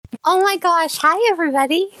Oh my gosh. Hi,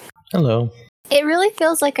 everybody. Hello. It really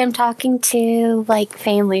feels like I'm talking to, like,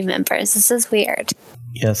 family members. This is weird.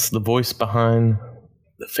 Yes, the voice behind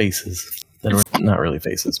the faces. That are not really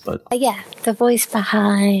faces, but... Yeah, the voice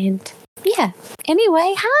behind. Yeah.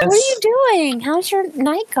 Anyway, hi. What are you doing? How's your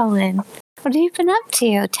night going? What have you been up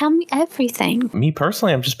to? Tell me everything. Me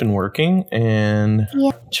personally, I've just been working and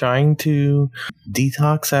trying to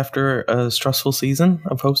detox after a stressful season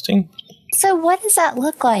of hosting. So what does that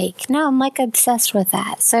look like? Now I'm like obsessed with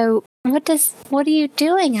that. So what are you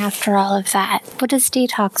doing after all of that? What does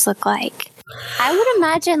detox look like? I would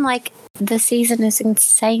imagine like the season is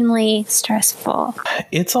insanely stressful.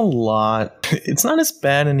 It's a lot. It's not as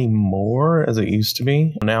bad anymore as it used to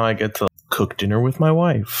be. Now I get to cook dinner with my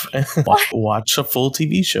wife and watch a full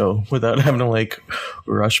TV show without having to like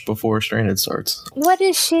rush before Stranded starts. What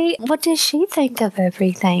does she think of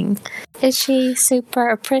everything? Is she super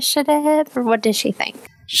appreciative, or what does she think?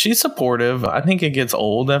 She's supportive. I think it gets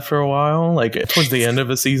old after a while. Like towards the end of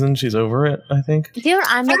a season, she's over it, I think. You know what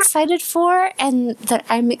I'm excited for, and that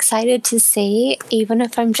I'm excited to see, even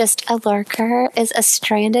if I'm just a lurker, is a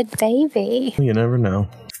Stranded baby. You never know.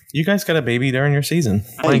 You guys got a baby during your season.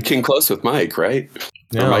 You came close with Mike, right?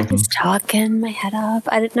 Yeah. Mike. I was talking my head up.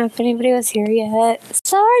 I didn't know if anybody was here yet.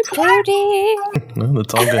 Sorry, Booty. No,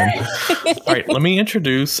 that's all good. All right, let me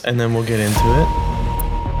introduce, and then we'll get into it.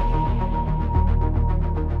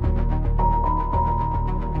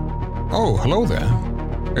 Oh, hello there.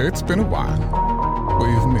 It's been a while.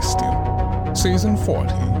 We've missed you. Season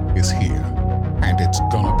 40 is here, and it's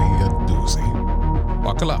gonna be a doozy.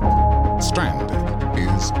 Buckle up. Stranded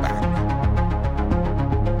is back.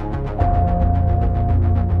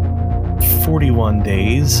 41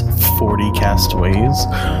 days, 40 castaways,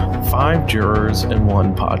 5 jurors, and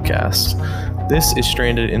 1 podcast. This is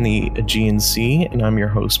Stranded in the Aegean Sea, and I'm your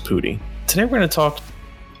host, Pooty. Today we're going to talk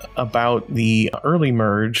about the early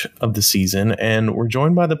merge of the season, and we're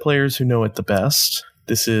joined by the players who know it the best.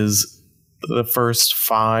 This is the first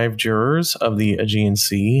 5 jurors of the Aegean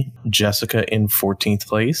Sea. Jessica in 14th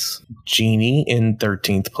place, Jeannie in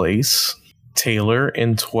 13th place, Taylor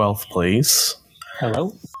in 12th place.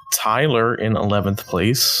 Hello. Tyler in 11th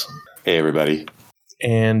place. Hey, everybody.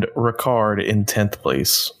 And Ricard in 10th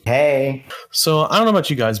place. Hey. So I don't know about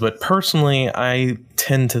you guys, but personally, I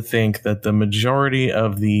tend to think that the majority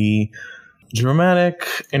of the dramatic,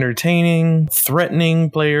 entertaining, threatening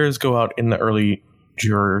players go out in the early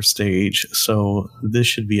juror stage. So this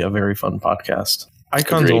should be a very fun podcast.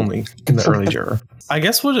 Icons Agreed. only in the early juror. I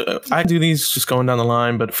guess I do these just going down the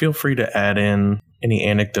line, but feel free to add in any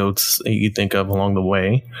anecdotes that you think of along the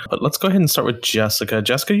way. But let's go ahead and start with Jessica.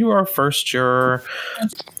 Jessica, you were our first juror.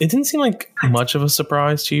 It didn't seem like much of a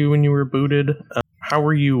surprise to you when you were booted. How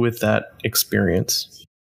were you with that experience?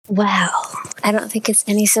 Well, I don't think it's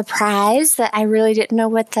any surprise that I really didn't know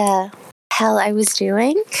what the hell I was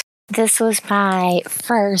doing. This was my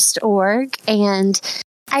first org, and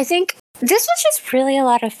I think this was just really a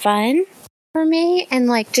lot of fun for me, and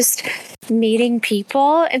like just meeting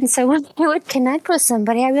people. And so when I would connect with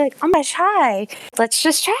somebody, I'd be like, oh my gosh, hi, let's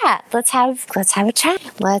just chat. Let's have a chat.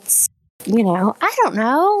 Let's, I don't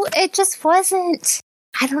know. It just wasn't,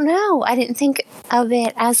 I don't know. I didn't think of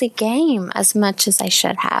it as a game as much as I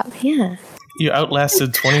should have. Yeah. You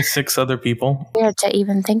outlasted 26 other people. Weird to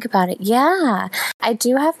even think about it. Yeah. I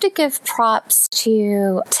do have to give props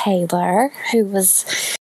to Taylor, who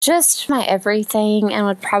was just my everything and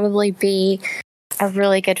would probably be a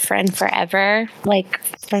really good friend forever, like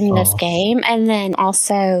from this game. And then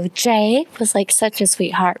also Jay was like such a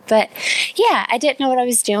sweetheart. But yeah, I didn't know what I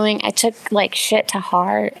was doing. I took like shit to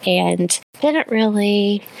heart and didn't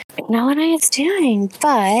really know what I was doing.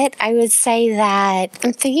 But I would say that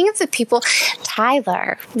I'm thinking of the people.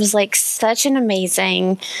 Tyler was like such an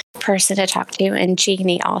amazing person to talk to, and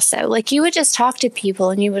Jeannie also. Like you would just talk to people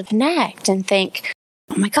and you would connect and think,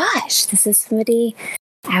 oh my gosh, this is somebody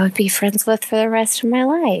I would be friends with for the rest of my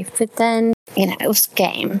life. But then, it was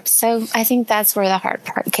game. So I think that's where the hard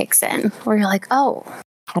part kicks in, where you're like, oh,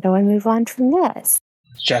 how do I move on from this?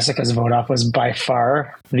 Jessica's vote off was by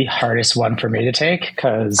far the hardest one for me to take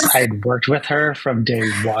because I'd worked with her from day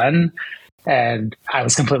one and I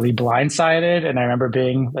was completely blindsided. And I remember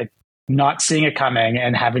being like, not seeing it coming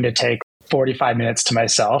and having to take 45 minutes to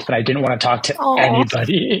myself, and I didn't want to talk to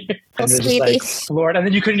anybody. And it was just like, Lord, and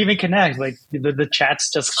then you couldn't even connect. Like the chats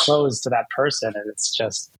just closed to that person, and it's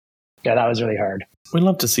just, that was really hard. We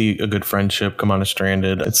love to see a good friendship come out of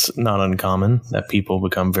Stranded. It's not uncommon that people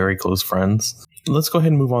become very close friends. Let's go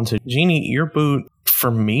ahead and move on to Jeannie. Your boot for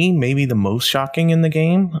me, maybe the most shocking in the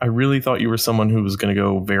game. I really thought you were someone who was going to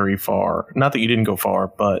go very far. Not that you didn't go far,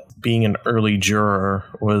 but being an early juror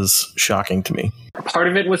was shocking to me. Part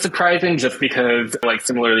of it was surprising just because, like,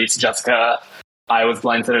 similarly to Jessica, I was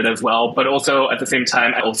blindsided as well. But also, at the same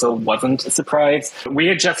time, I also wasn't surprised. We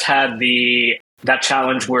had just had that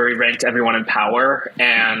challenge where we ranked everyone in power,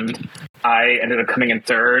 and I ended up coming in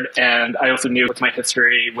third. And I also knew with my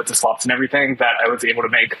history with the swaps and everything that I was able to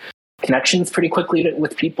make connections pretty quickly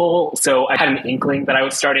with people. So I had an inkling that I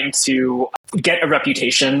was starting to get a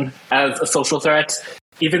reputation as a social threat.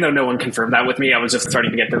 Even though no one confirmed that with me, I was just starting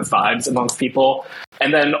to get those vibes amongst people.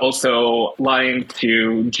 And then also lying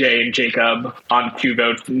to Jay and Jacob on 2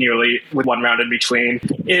 votes nearly with 1 round in between.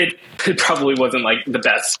 It probably wasn't like the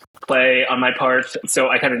best play on my part. So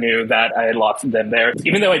I kind of knew that I had lost them there.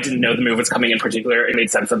 Even though I didn't know the move was coming in particular, it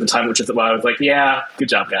made sense at the time, which is why I was like, yeah, good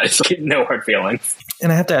job, guys. No hard feelings.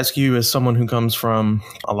 And I have to ask you, as someone who comes from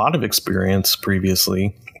a lot of experience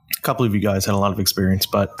previously, a couple of you guys had a lot of experience,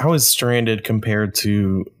 but how is Stranded compared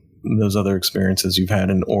to those other experiences you've had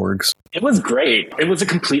in orgs? It was great. It was a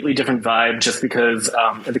completely different vibe just because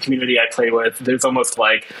in the community I play with, there's almost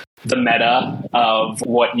like the meta of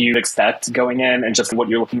what you expect going in and just what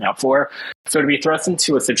you're looking out for. So to be thrust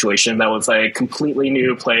into a situation that was like completely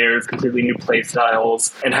new players, completely new play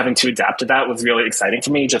styles, and having to adapt to that was really exciting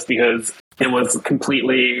for me just because it was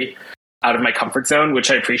completely out of my comfort zone,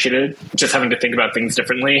 which I appreciated, just having to think about things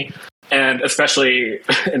differently. And especially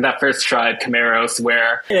in that first tribe, Camaros,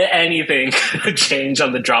 where anything could change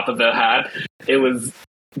on the drop of a hat. It was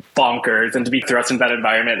bonkers. And to be thrust into that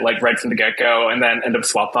environment, like right from the get-go, and then end up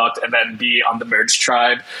swap fucked, and then be on the merge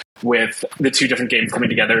tribe with the 2 different games coming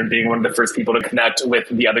together and being one of the first people to connect with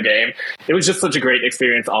the other game. It was just such a great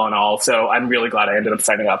experience all in all. So I'm really glad I ended up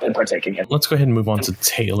signing up and partaking in it. Let's go ahead and move on to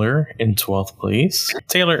Taylor in 12th place.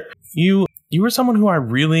 Taylor, you were someone who I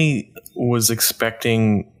really was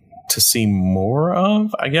expecting to see more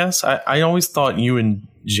of, I guess. I always thought you and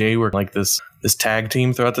Jay were like this tag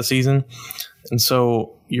team throughout the season. And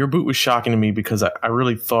so your boot was shocking to me because I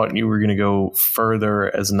really thought you were going to go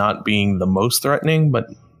further as not being the most threatening, but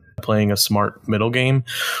playing a smart middle game.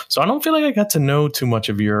 So I don't feel like I got to know too much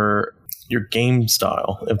of your game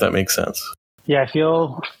style, if that makes sense. Yeah, I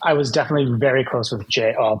feel I was definitely very close with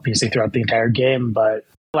Jay, obviously throughout the entire game, but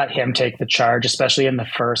let him take the charge, especially in the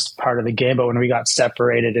first part of the game. But when we got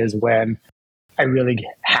separated is when I really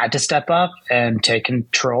had to step up and take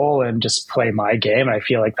control and just play my game. And I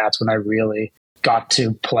feel like that's when I really got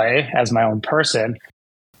to play as my own person.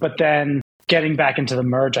 But then getting back into the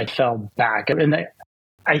merge, I fell back. And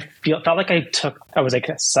I felt like I was like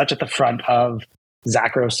such at the front of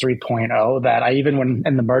Zakros 3.0 that I even when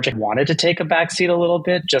in the merge, I wanted to take a backseat a little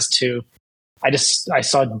bit I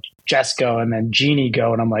saw Jess go and then Jeannie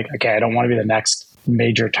go, and I'm like, okay, I don't want to be the next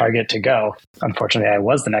major target to go. Unfortunately, I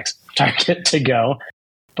was the next target to go,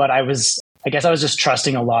 but I guess I was just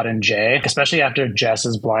trusting a lot in Jay, especially after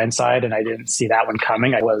Jess's blindside, and I didn't see that one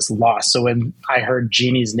coming. I was lost. So when I heard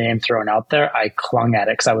Jeannie's name thrown out there, I clung at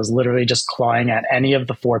it because I was literally just clawing at any of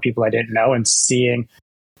the 4 people I didn't know and seeing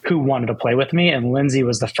who wanted to play with me. And Lindsay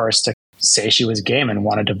was the first to say she was game and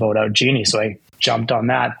wanted to vote out Jeannie. So I jumped on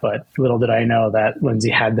that, but little did I know that Lindsay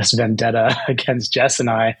had this vendetta against Jess and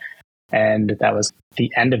I, and that was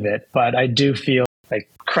the end of it. But I do feel like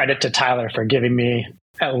credit to Tyler for giving me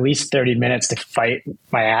at least 30 minutes to fight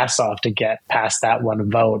my ass off to get past that one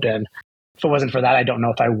vote. And if it wasn't for that, I don't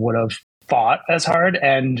know if I would have fought as hard.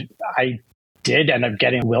 And I did end up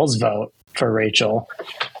getting Will's vote for Rachel.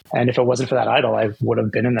 And if it wasn't for that idol, I would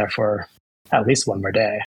have been in there for at least one more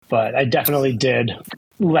day. But I definitely did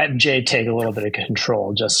let Jay take a little bit of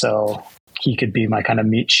control just so he could be my kind of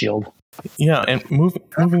meat shield. Yeah, and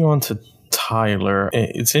moving on to Tyler,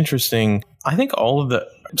 it's interesting. I think all of the,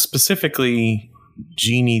 specifically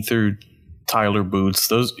Jeannie through Tyler boots,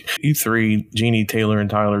 those you 3, Jeannie, Taylor, and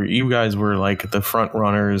Tyler, you guys were like the front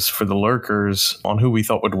runners for the lurkers on who we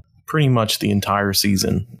thought would pretty much the entire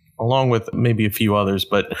season, along with maybe a few others.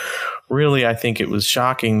 But really, I think it was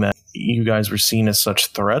shocking that you guys were seen as such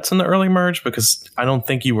threats in the early merge, because I don't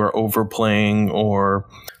think you were overplaying or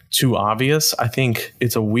too obvious. I think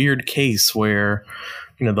it's a weird case where,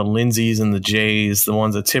 you know, the Lindsays and the Jays, the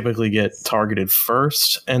ones that typically get targeted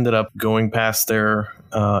first, ended up going past their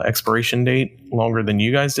expiration date longer than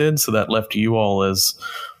you guys did. So that left you all as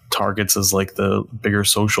targets as like the bigger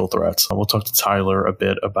social threats. We'll talk to Tyler a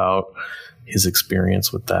bit about his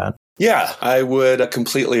experience with that. Yeah, I would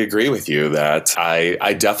completely agree with you that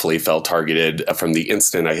I definitely felt targeted from the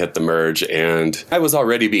instant I hit the merge, and I was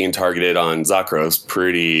already being targeted on Zakros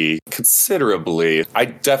pretty considerably. I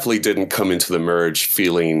definitely didn't come into the merge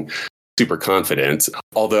feeling super confident.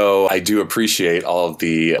 Although I do appreciate all of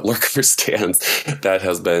the lurker stands. That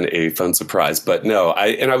has been a fun surprise. But no,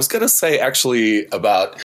 I was going to say actually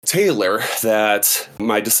about Taylor that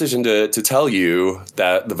my decision to tell you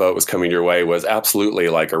that the vote was coming your way was absolutely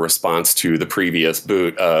like a response to the previous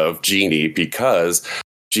boot of Genie, because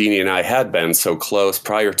Genie and I had been so close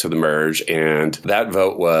prior to the merge, and that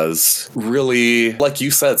vote was really, like you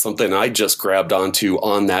said, something I just grabbed onto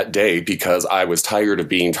on that day because I was tired of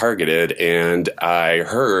being targeted, and I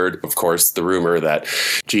heard, of course, the rumor that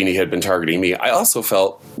Genie had been targeting me. I also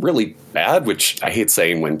felt really bad, which I hate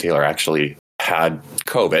saying when Taylor actually had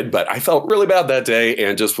COVID, but I felt really bad that day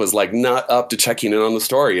and just was like not up to checking in on the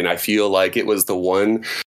story. And I feel like it was the one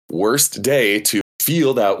worst day to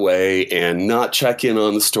feel that way and not check in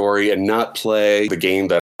on the story and not play the game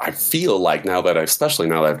that I feel like especially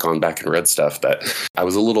now that I've gone back and read stuff, that I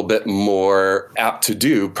was a little bit more apt to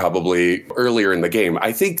do probably earlier in the game.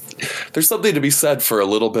 I think there's something to be said for a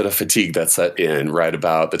little bit of fatigue that set in right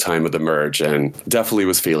about the time of the merge, and definitely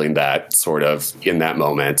was feeling that sort of in that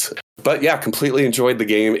moment. But yeah, completely enjoyed the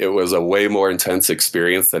game. It was a way more intense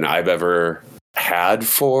experience than I've ever had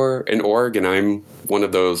for an org, and I'm one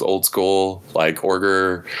of those old school like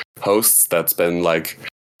orger hosts that's been like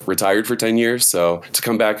retired for 10 years. So to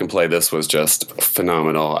come back and play this was just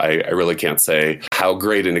phenomenal. I really can't say how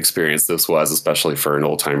great an experience this was, especially for an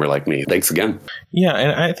old timer like me. Thanks again. Yeah,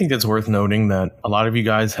 and I think it's worth noting that a lot of you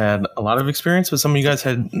guys had a lot of experience, but some of you guys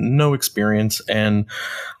had no experience. And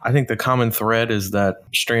I think the common thread is that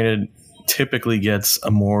Stranded typically gets a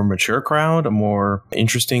more mature crowd, a more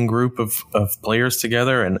interesting group of players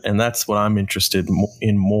together. And that's what I'm interested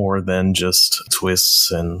in more than just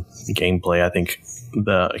twists and gameplay. I think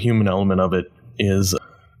the human element of it is a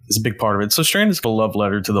big part of it. So Stranded is a love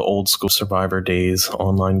letter to the old school Survivor days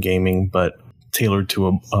online gaming, but tailored to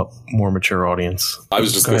a more mature audience. I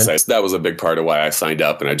was just going to say that was a big part of why I signed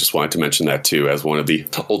up, and I just wanted to mention that too as one of the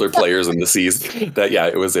older players in the season. That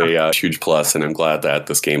it was a huge plus, and I'm glad that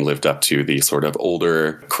this game lived up to the sort of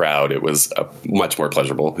older crowd. It was much more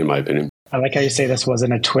pleasurable, in my opinion. I like how you say this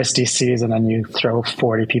wasn't a twisty season and you throw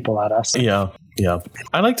 40 people at us. Yeah.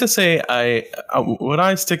 I like to say what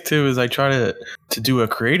I stick to is I try to do a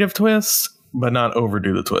creative twist, but not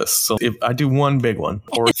overdo the twist. So if I do one big one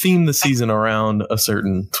or theme the season around a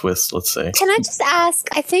certain twist, let's say. Can I just ask,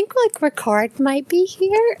 I think like Ricard might be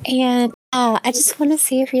here, and I just want to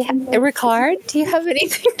see if you have Ricard, do you have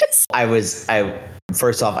anything to say?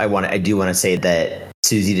 First off, I do want to say that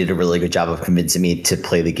Susie did a really good job of convincing me to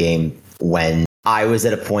play the game when I was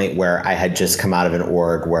at a point where I had just come out of an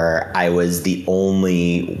org where I was the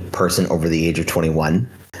only person over the age of 21.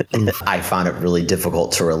 I found it really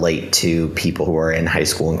difficult to relate to people who are in high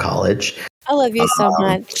school and college. I love you so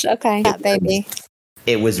much. Okay, yeah, baby.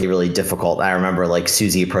 It was really difficult. I remember like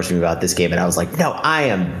Susie approached me about this game and I was like, no, I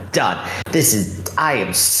am done. I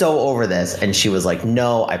am so over this. And she was like,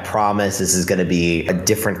 no, I promise this is going to be a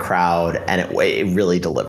different crowd. And it really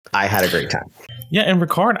delivered. I had a great time. Yeah, and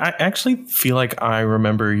Ricard, I actually feel like I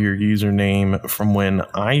remember your username from when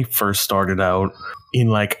I first started out in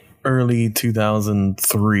like early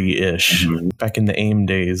 2003-ish, back in the AIM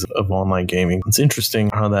days of online gaming. It's interesting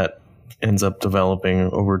how that ends up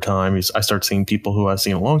developing over time. I start seeing people who I've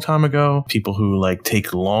seen a long time ago, people who like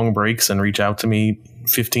take long breaks and reach out to me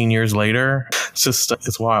 15 years later.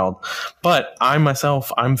 It's wild. But I'm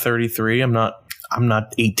 33. I'm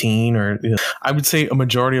not 18, or I would say a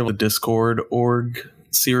majority of the Discord org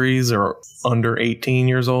series are under 18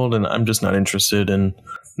 years old, and I'm just not interested in,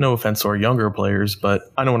 no offense to our younger players, but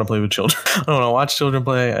I don't want to play with children. I don't want to watch children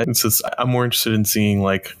play. I'm more interested in seeing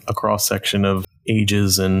like a cross section of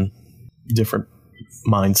ages and different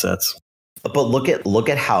mindsets. But look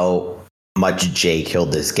at how much Jay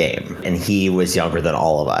killed this game, and he was younger than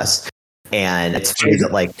all of us. And it's funny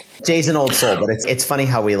that like Jay's an old soul, but it's funny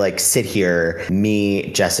how we like sit here, me,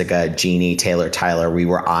 Jessica, Jeannie, Taylor, Tyler.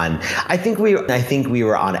 I think we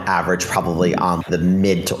were on average probably on the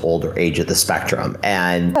mid to older age of the spectrum.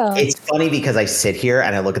 And It's funny because I sit here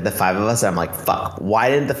and I look at the five of us and I'm like, fuck, why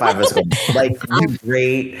didn't the five of us go like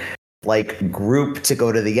great like group to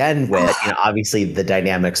go to the end with? Obviously the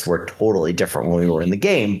dynamics were totally different when we were in the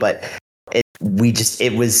game, but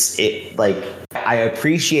I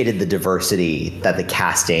appreciated the diversity that the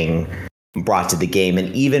casting brought to the game.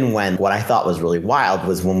 And even when what I thought was really wild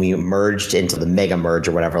was when we merged into the mega merge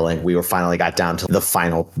or whatever, like we finally got down to the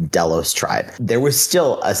final Delos tribe, there was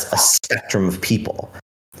still a spectrum of people.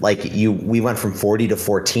 like we went from 40 to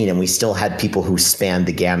 14 and we still had people who spanned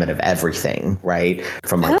the gamut of everything, right?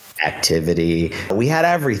 From like activity. We had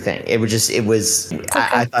everything.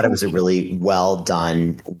 I thought it was a really well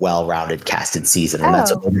done, well-rounded casted season. And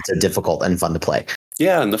that's what makes it difficult and fun to play.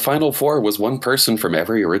 Yeah, and the final four was one person from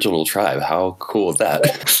every original tribe. How cool is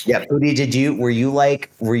that? Yeah, Pootie,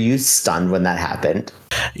 were you stunned when that happened?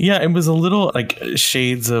 Yeah, it was a little like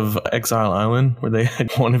shades of Exile Island, where they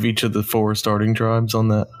had one of each of the 4 starting tribes in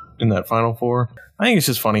that final 4. I think it's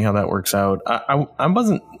just funny how that works out. I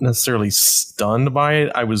wasn't necessarily stunned by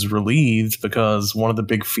it. I was relieved because one of the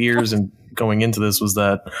big fears in going into this was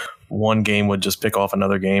that one game would just pick off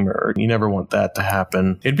another game, or you never want that to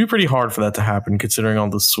happen. It'd be pretty hard for that to happen considering all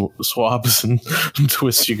the swaps and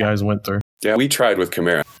twists you guys went through. Yeah, we tried with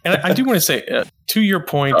Chimera. And I do want to say, to your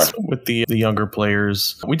point with the younger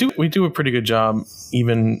players, we do a pretty good job.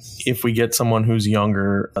 Even if we get someone who's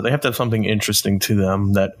younger, they have to have something interesting to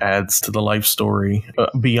them that adds to the life story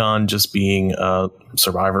beyond just being a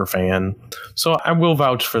Survivor fan. So I will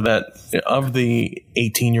vouch for that. Of the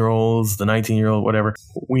 18-year-olds, the 19-year-old, whatever,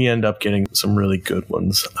 we end up getting some really good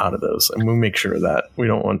ones out of those. And we make sure of that. We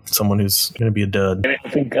don't want someone who's going to be a dud. And I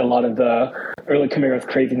think a lot of the early Chimera's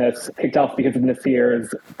craziness kicked off because of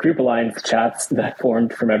Nasir's group alliance chats that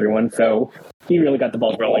formed from everyone. So he really got the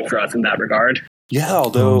ball rolling for us in that regard. Yeah,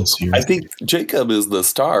 although I think Jacob is the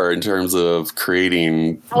star in terms of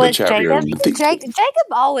creating the chat room. Jacob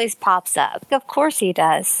always pops up. Of course he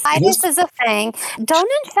does. This is a thing.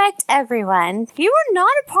 Don't infect everyone. You are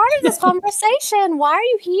not a part of this conversation. Why are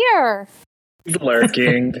you here? He's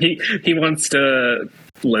lurking. He wants to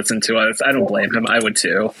listen to us. I don't blame him. I would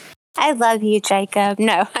too. I love you, Jacob.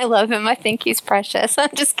 No, I love him. I think he's precious. I'm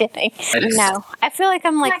just kidding. No, I feel like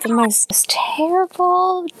I'm like the most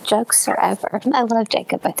terrible jokester ever. I love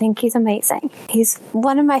Jacob. I think he's amazing. He's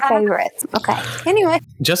one of my favorites. Okay. Anyway.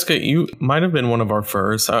 Jessica, you might have been one of our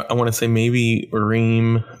first. I want to say maybe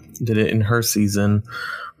Reem did it in her season,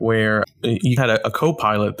 where you had a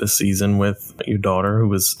co-pilot this season with your daughter who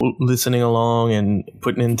was listening along and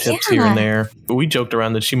putting in tips here and there. But we joked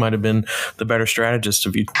around that she might have been the better strategist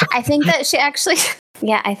of you. I think that she actually,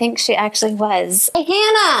 was. Hey,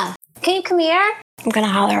 Hannah, can you come here? I'm going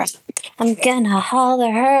to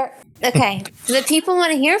holler her. Okay. The people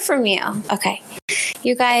want to hear from you. Okay.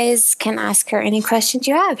 You guys can ask her any questions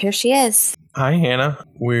you have. Here she is. Hi, Hannah.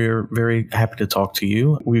 We're very happy to talk to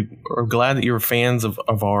you. We are glad that you're fans of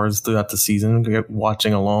ours throughout the season,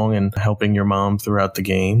 watching along and helping your mom throughout the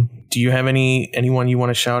game. Do you have anyone you want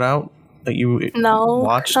to shout out that you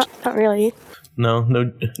watched? Not really. No,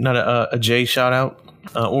 not a Jay shout out.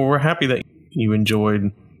 Well, we're happy that you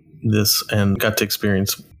enjoyed this and got to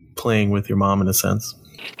experience playing with your mom in a sense.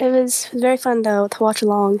 It was very fun, though, to watch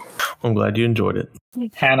along. I'm glad you enjoyed it.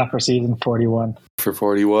 Hannah for season 41. For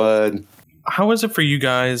 41. How was it for you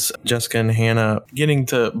guys, Jessica and Hannah, getting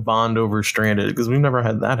to bond over Stranded? Because we've never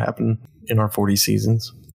had that happen in our 40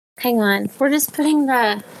 seasons. Hang on. We're just putting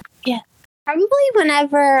probably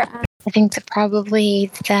whenever, I think that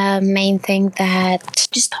probably the main thing that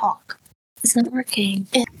just talk. It's not working.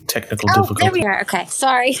 Technical difficulty. There we are. Okay.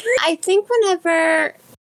 Sorry. I think whenever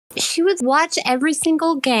she would watch every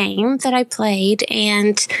single game that I played,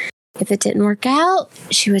 and if it didn't work out,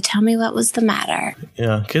 she would tell me what was the matter.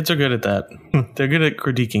 Yeah, kids are good at that. They're good at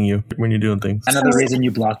critiquing you when you're doing things. Another reason you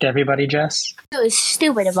blocked everybody, Jess? It was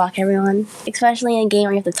stupid to block everyone, especially in a game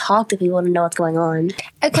where you have to talk to people to know what's going on.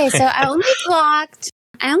 Okay, so I only blocked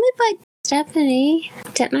Stephanie,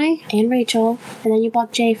 didn't I? And Rachel. And then you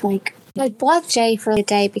blocked Jay for I blocked Jay for a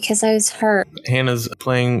day because I was hurt. Hannah's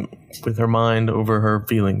playing with her mind over her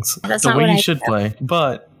feelings. That's the not way what you I should play.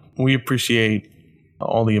 But we appreciate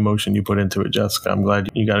all the emotion you put into it, Jessica. I'm glad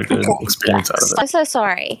you got a good experience out of it. I'm so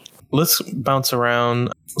sorry. Let's bounce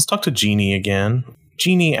around. Let's talk to Jeannie again.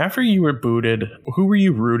 Jeannie, after you were booted, who were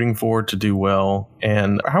you rooting for to do well?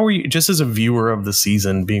 And how were you, just as a viewer of the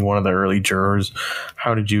season, being one of the early jurors,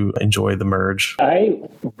 how did you enjoy the merge? I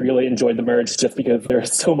really enjoyed the merge just because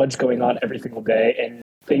there's so much going on every single day and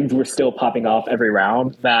things were still popping off every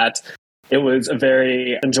round that it was a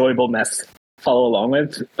very enjoyable mess to follow along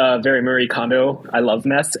with. Very Marie Kondo. I love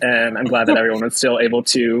mess, and I'm glad that everyone was still able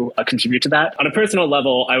to contribute to that. On a personal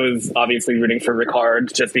level, I was obviously rooting for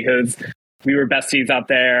Ricard just because we were besties out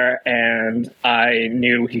there, and I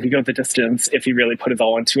knew he could go the distance if he really put his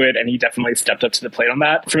all into it, and he definitely stepped up to the plate on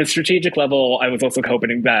that. From a strategic level, I was also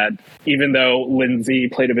hoping that even though Lindsay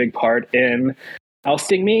played a big part in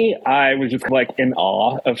ousting me, I was just like in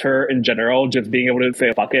awe of her in general, just being able to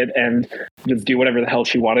say fuck it and just do whatever the hell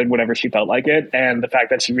she wanted whenever she felt like it. And the fact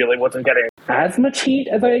that she really wasn't getting as much heat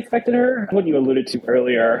as I expected her. What you alluded to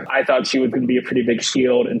earlier, I thought she was going to be a pretty big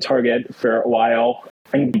shield and target for a while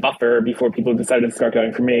and buffer before people decided to start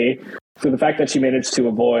going for me. So the fact that she managed to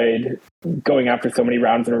avoid going after so many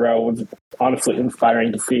rounds in a row was honestly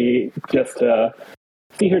inspiring to see, just to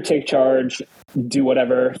see her take charge, do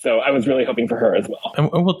whatever. So I was really hoping for her as well.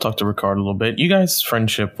 And we'll talk to Ricard a little bit. You guys'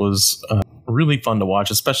 friendship was really fun to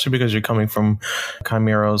watch, especially because you're coming from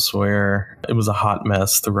Chimeros, where it was a hot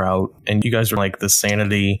mess throughout. And you guys were like the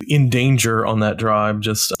sanity in danger on that drive,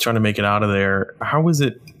 just trying to make it out of there. How was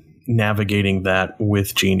it navigating that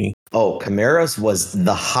with Jeannie? Oh, Chimeros was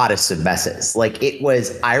the hottest of messes. Like, it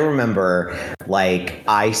was, I remember, like,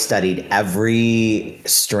 I studied every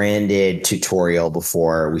Stranded tutorial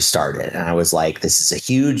before we started. And I was like, this is a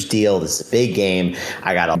huge deal. This is a big game.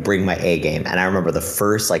 I got to bring my A game. And I remember the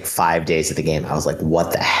first, like, 5 days of the game, I was like,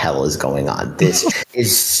 what the hell is going on? This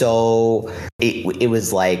is so, it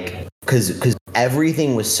was like, because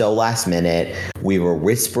everything was so last minute. We were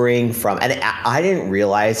whispering from, and I didn't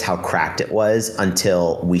realize how cracked it was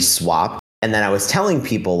until we swapped. And then I was telling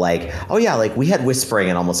people like, oh yeah, like we had whispering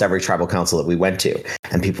in almost every tribal council that we went to.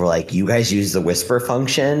 And people were like, you guys use the whisper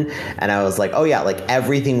function? And I was like, oh yeah, like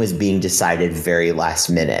everything was being decided very last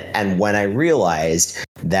minute. And when I realized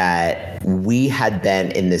that we had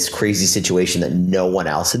been in this crazy situation that no one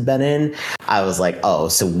else had been in, I was like, oh,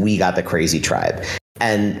 so we got the crazy tribe.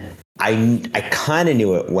 And I kind of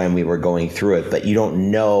knew it when we were going through it, but you don't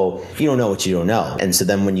know what you don't know. And so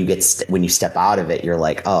then when you step out of it, you're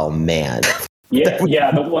like, oh man. Yeah.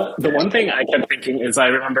 The one thing I kept thinking is I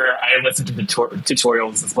remember I listened to the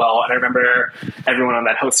tutorials as well. And I remember everyone on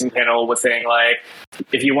that hosting panel was saying like,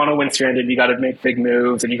 if you want to win Stranded, you got to make big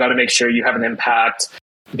moves and you got to make sure you have an impact,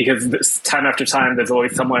 because time after time, there's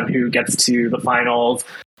always someone who gets to the finals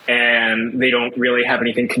and they don't really have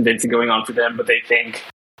anything convincing going on for them, but they think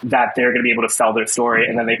that they're going to be able to sell their story,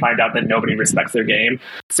 and then they find out that nobody respects their game.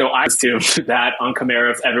 So I assumed that on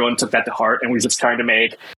Chimeros, everyone took that to heart and was just trying to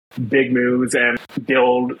make big moves and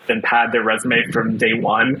build and pad their resume from day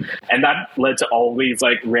one. And that led to all these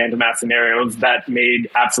like random ass scenarios that made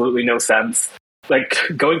absolutely no sense. Like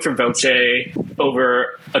going for Voce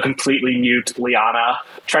over a completely mute Liana,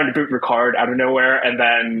 trying to boot Ricard out of nowhere, and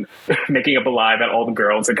then making up a lie that all the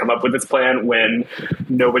girls had come up with this plan when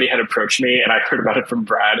nobody had approached me, and I heard about it from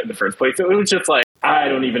Brad in the first place. So it was just like, I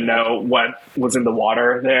don't even know what was in the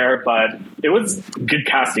water there, but it was good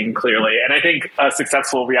casting, clearly. And I think a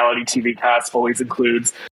successful reality TV cast always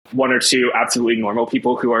includes one or two absolutely normal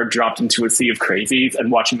people who are dropped into a sea of crazies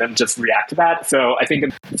and watching them just react to that. So I think in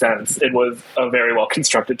that sense, it was a very well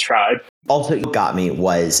constructed tribe. Also, what got me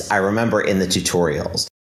was I remember in the tutorials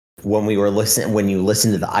when you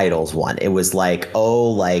listen to the idols one, it was like, oh,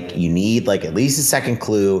 like you need like at least a second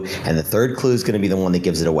clue, and the third clue is going to be the one that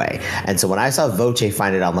gives it away. And so when I saw Voce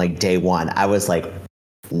find it on like day one, I was like,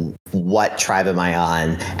 what tribe am I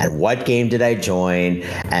on, and what game did I join,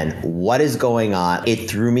 and what is going on? It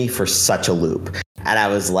threw me for such a loop. And I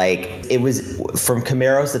was like, it was from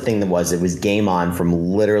Chimeros, the thing that was, it was game on from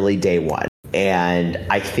literally day one. And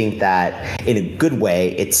I think that in a good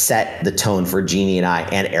way, it set the tone for Jeannie and I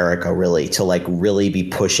and Erica really to like really be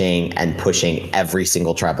pushing every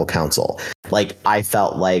single tribal council. Like I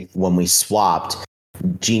felt like when we swapped,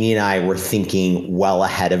 Jeannie and I were thinking well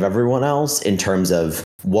ahead of everyone else in terms of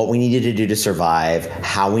what we needed to do to survive,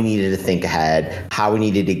 how we needed to think ahead, how we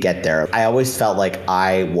needed to get there. I always felt like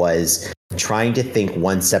I was trying to think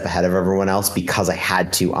one step ahead of everyone else because I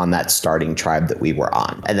had to on that starting tribe that we were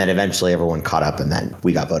on. And then eventually everyone caught up and then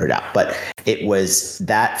we got voted out. But it was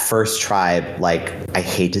that first tribe, like, I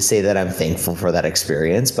hate to say that I'm thankful for that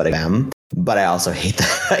experience, but I am. But I also hate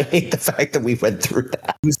the fact that we went through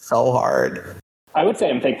that. It was so hard. I would say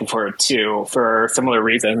I'm thankful for it too, for similar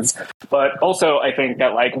reasons. But also, I think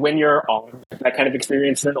that like when you're on that kind of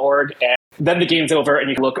experience in an org, and then the game's over, and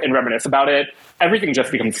you look and reminisce about it, everything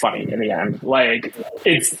just becomes funny in the end. Like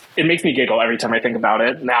it makes me giggle every time I think about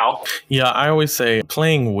it now. Yeah, I always say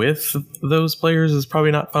playing with those players is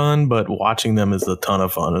probably not fun, but watching them is a ton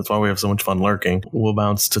of fun. That's why we have so much fun lurking. We'll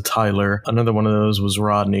bounce to Tyler. Another one of those was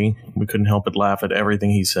Rodney. We couldn't help but laugh at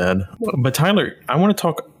everything he said. But Tyler, I want to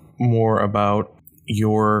talk more about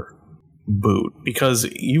your boot, because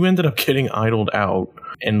you ended up getting idled out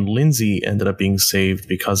and Lindsay ended up being saved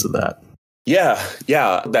because of that. Yeah,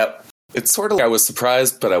 that it's sort of like I was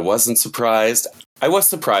surprised, but I wasn't surprised. I was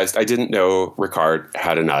surprised. I didn't know Ricard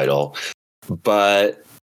had an idol, but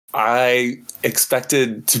I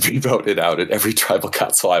expected to be voted out at every tribal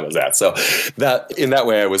council I was at. So that in that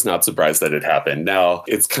way, I was not surprised that it happened. Now,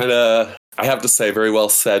 it's kind of, I have to say, very well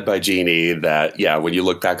said by Jeannie that, yeah, when you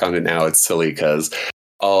look back on it now, it's silly because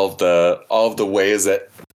all of the ways that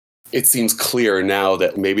it seems clear now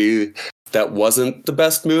that maybe that wasn't the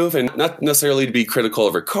best move, and not necessarily to be critical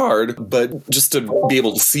of Ricard, but just to be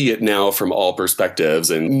able to see it now from all perspectives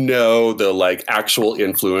and know the like actual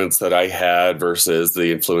influence that I had versus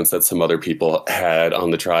the influence that some other people had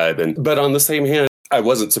on the tribe. But on the same hand, I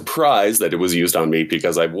wasn't surprised that it was used on me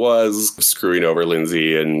because I was screwing over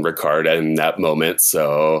Lindsay and Ricard in that moment.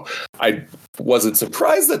 So I wasn't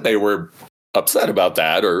surprised that they were upset about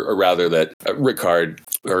that, or rather that Ricard,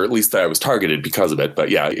 or at least that I was targeted because of it. But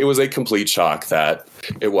yeah, it was a complete shock that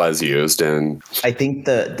it was used. And I think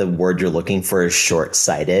the word you're looking for is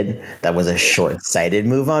short-sighted. That was a short-sighted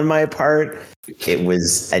move on my part. It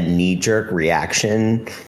was a knee-jerk reaction.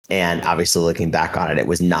 And obviously looking back on it, it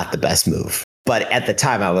was not the best move. But at the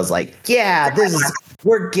time I was like, yeah,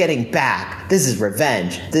 we're getting back. This is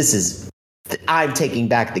revenge. I'm taking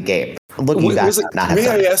back the game. Looking back, may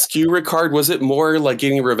I ask you, Ricard, was it more like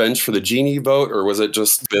getting revenge for the Genie vote, or was it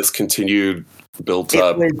just this continued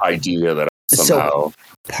built-up idea that somehow... So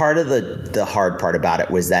part of the hard part about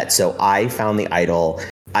it was that, so I found the idol,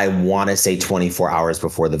 I want to say 24 hours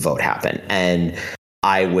before the vote happened. And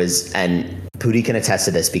Pooty can attest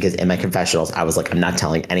to this because in my confessionals, I was like, I'm not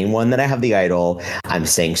telling anyone that I have the idol. I'm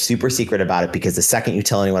staying super secret about it because the second you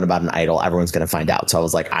tell anyone about an idol, everyone's going to find out. So I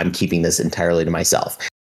was like, I'm keeping this entirely to myself.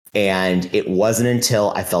 And it wasn't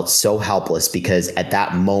until I felt so helpless because at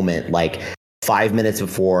that moment, like 5 minutes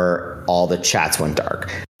before all the chats went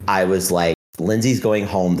dark, I was like, Lindsay's going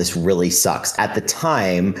home. This really sucks. At the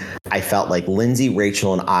time, I felt like Lindsay,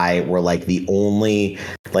 Rachel, and I were like the only,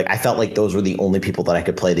 like, I felt like those were the only people that I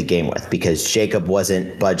could play the game with because Jacob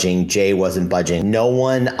wasn't budging. Jay wasn't budging. No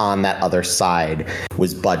one on that other side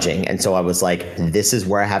was budging. And so I was like, this is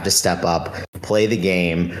where I have to step up, play the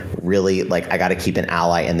game. Really, like, I got to keep an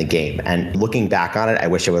ally in the game. And looking back on it, I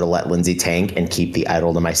wish I would have let Lindsay tank and keep the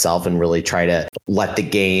idol to myself and really try to let the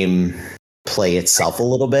game play itself a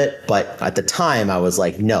little bit. But at the time I was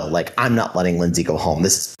like, no, like, I'm not letting Lindsay go home.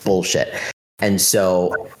 This is bullshit. And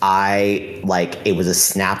so it was a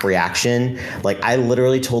snap reaction. Like, I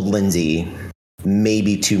literally told Lindsay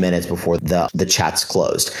maybe 2 minutes before the chats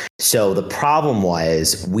closed. So the problem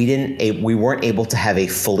was we weren't able to have a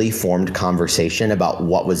fully formed conversation about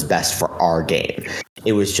what was best for our game.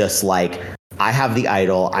 It was just like, I have the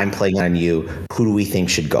idol, I'm playing on you. Who do we think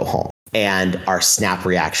should go home? And our snap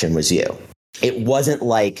reaction was you. It wasn't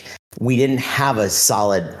like we didn't have a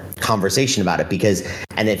solid conversation about it because,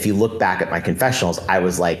 and if you look back at my confessionals, I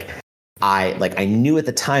was like, I knew at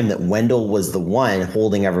the time that Wendell was the one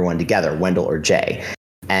holding everyone together, Wendell or Jay.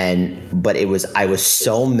 But I was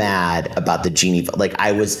so mad about the Genie. Like,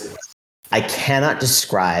 I cannot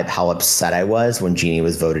describe how upset I was when Genie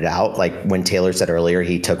was voted out. Like when Taylor said earlier,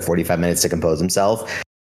 he took 45 minutes to compose himself.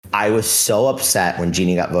 I was so upset when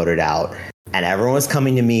Genie got voted out and everyone was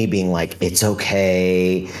coming to me being like, it's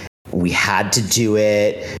okay. We had to do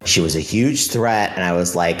it. She was a huge threat. And I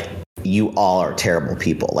was like, you all are terrible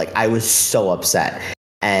people. Like, I was so upset.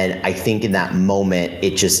 And I think in that moment,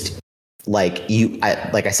 it just like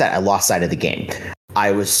I said, I lost sight of the game.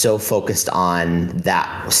 I was so focused on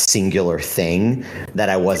that singular thing that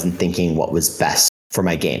I wasn't thinking what was best for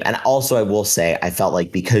my game. And also, I will say, I felt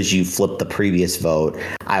like because you flipped the previous vote,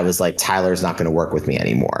 I was like, Tyler's not going to work with me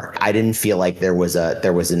anymore. I didn't feel like there was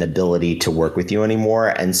an ability to work with you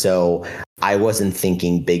anymore. And so I wasn't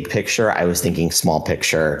thinking big picture. I was thinking small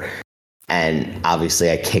picture. And obviously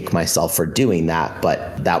I kick myself for doing that,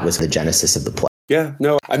 but that was the genesis of the play. Yeah,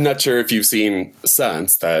 no, I'm not sure if you've seen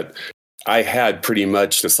since that I had pretty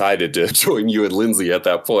much decided to join you and Lindsay at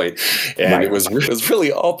that point. And right. It was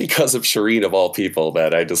really all because of Shireen of all people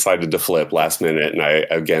that I decided to flip last minute. And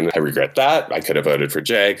I regret that. I could have voted for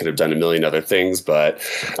Jay, could have done a million other things, but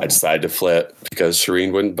I decided to flip because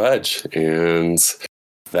Shireen wouldn't budge. And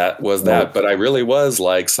that was that. But I really was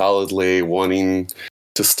like solidly wanting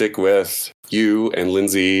to stick with you and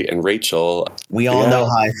Lindsay and Rachel. We all know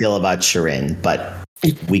how I feel about Shireen, but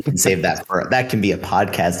we can save that that can be a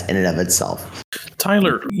podcast in and of itself.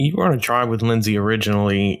 Tyler, you were on a tribe with Lindsay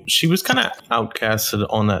originally. She was kind of outcasted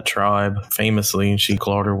on that tribe famously, and she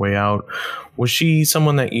clawed her way out. Was she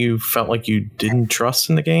someone that you felt like you didn't trust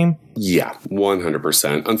in the game? Yeah,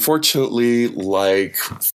 100%. Unfortunately, like,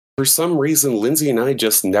 for some reason, Lindsay and I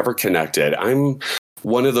just never connected. I'm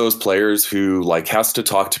one of those players who like has to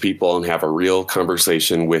talk to people and have a real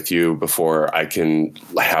conversation with you before I can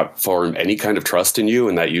form any kind of trust in you.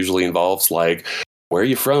 And that usually involves like where are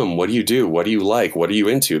you from? What do you do? What do you like? What are you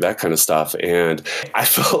into? That kind of stuff. And I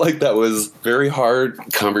felt like that was very hard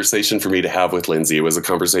conversation for me to have with Lindsay. It was a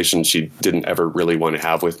conversation she didn't ever really want to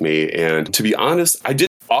have with me. And to be honest, I did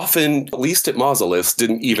often, at least at Mausolus,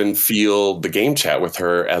 didn't even feel the game chat with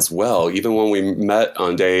her as well. Even when we met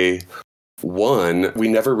on day 1, we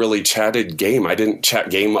never really chatted game. I didn't chat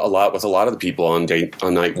game a lot with a lot of the people on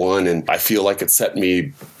night 1, and I feel like it set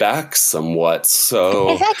me back somewhat. So,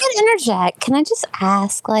 if I could interject, can I just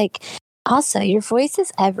ask, like, also, your voice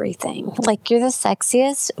is everything. Like, you're the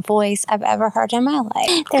sexiest voice I've ever heard in my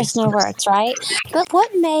life. There's no words, right? But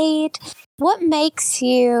what makes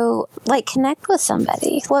you, like, connect with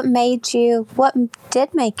somebody? What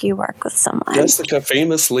did make you work with someone? Jessica,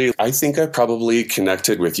 famously, I think I probably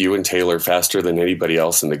connected with you and Taylor faster than anybody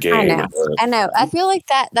else in the game. I know. I feel like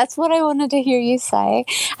that's what I wanted to hear you say.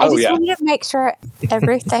 I wanted to make sure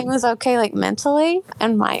everything was okay, like, mentally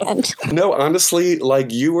and my end. No, honestly,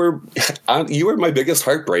 like, you were my biggest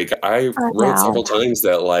heartbreak. I wrote several times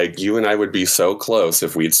that, like, you and I would be so close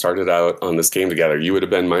if we'd started out on this game together. You would have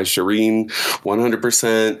been my Shireen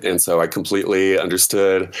 100%. And so I completely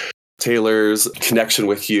understood Taylor's connection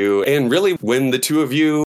with you. And really, when the two of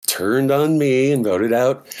you turned on me and voted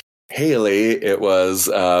out Haley, it was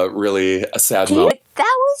really a sad moment.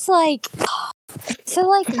 That was like, so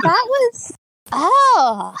like, that was,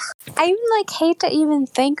 oh, I even like hate to even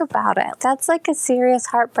think about it. That's like a serious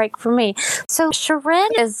heartbreak for me. So Shireen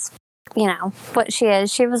is, you know, what she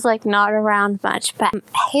is. She was like not around much, but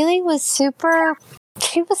Haley was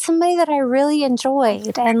she was somebody that I really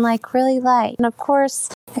enjoyed and like really liked. And of course,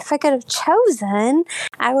 if I could have chosen,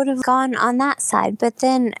 I would have gone on that side. But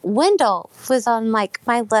then Wendell was on like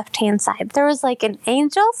my left-hand side. There was like an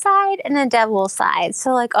angel side and a devil side.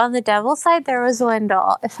 So like on the devil side, there was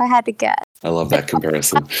Wendell, if I had to guess. I love that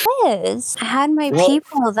comparison. I had my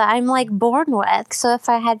people that I'm like born with. So if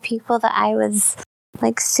I had people that I was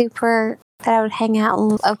like super, that I would hang out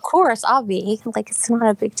with, of course I'll be like, it's not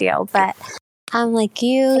a big deal, but I'm like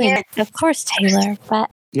you and of course Taylor, but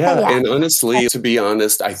yeah, and honestly, to be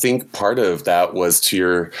honest, I think part of that was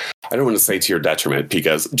I don't want to say to your detriment,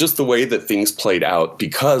 because just the way that things played out,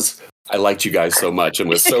 because I liked you guys so much and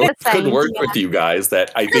was so good work with you guys that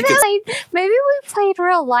I think maybe we played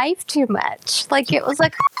real life too much. Like it was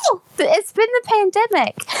like, oh, it's been the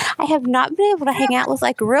pandemic. I have not been able to hang out with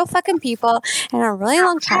like real fucking people in a really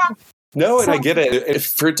long time. No, and I get it.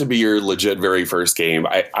 For it to be your legit very first game,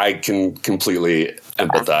 I can completely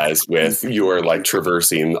empathize with your like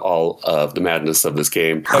traversing all of the madness of this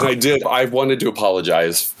game. And I wanted to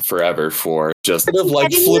apologize forever for just sort of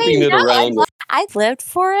like flipping it around. I lived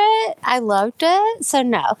for it. I loved it. So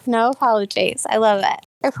no apologies. I love it.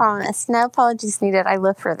 I promise. No apologies needed. I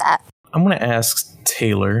live for that. I'm going to ask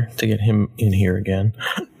Taylor to get him in here again.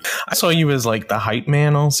 I saw you as like the hype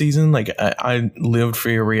man all season. Like I lived for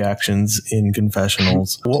your reactions in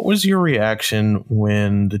confessionals. What was your reaction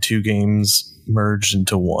when the two games merged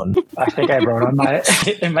into one? I think I wrote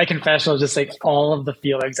in my confessional just like all of the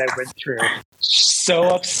feelings I went through. So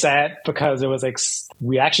upset because it was like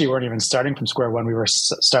we actually weren't even starting from square one. We were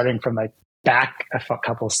starting from like back a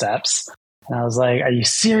couple steps. And I was like, are you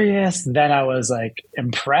serious? Then I was like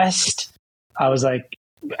impressed. I was like,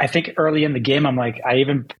 I think early in the game, I'm like, I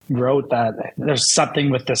even wrote that there's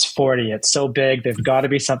something with this 40. It's so big. There's got to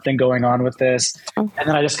be something going on with this. And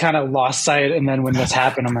then I just kind of lost sight. And then when this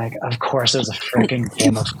happened, I'm like, of course, there's a freaking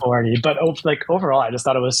game of 40. But like overall, I just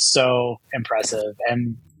thought it was so impressive.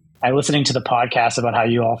 And I listening to the podcast about how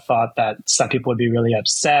you all thought that some people would be really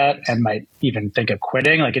upset and might even think of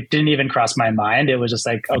quitting. Like it didn't even cross my mind. It was just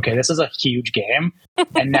like, okay, this is a huge game.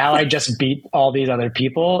 And now I just beat all these other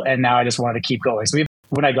people. And now I just want to keep going. So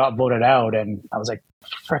when I got voted out and I was like,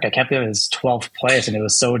 frick, I can't believe it was 12th place. And it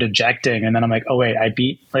was so dejecting. And then I'm like, oh wait, I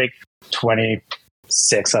beat like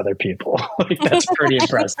 26 other people. Like that's pretty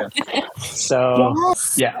impressive. So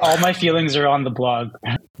yeah, all my feelings are on the blog.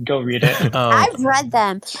 Go read it. I've read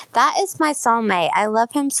them. That is my soulmate. I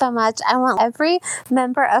love him so much. I want every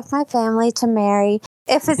member of my family to marry.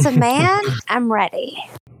 If it's a man, I'm ready.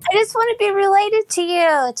 I just want to be related to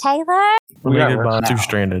you, Taylor. Related by Two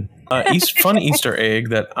Stranded. Fun Easter egg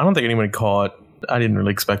that I don't think anybody caught. I didn't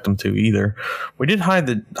really expect them to either. We did hide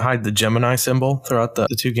the Gemini symbol throughout the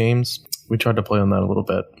two games. We tried to play on that a little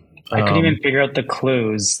bit. I couldn't even figure out the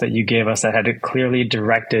clues that you gave us that had it clearly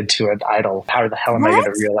directed to an idol. How the hell am I going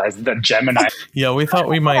to realize that Gemini? Yeah, we thought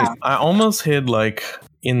we might. I almost hid like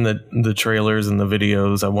in the trailers and the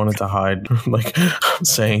videos. I wanted to hide like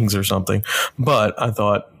sayings or something, but I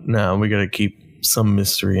thought, no, we got to keep some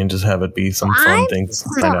mystery and just have it be some fun things.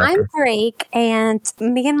 So I'm freak, and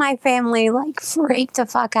me and my family like freak the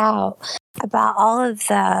fuck out about all of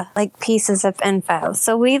the like pieces of info.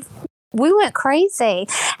 So we went crazy,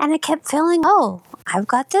 and I kept feeling, oh, I've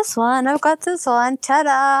got this one.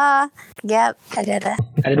 Ta-da. Yep, I did it.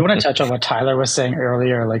 I did want to touch on what Tyler was saying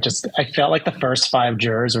earlier. Like, just, I felt like the first 5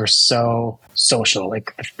 jurors were so social.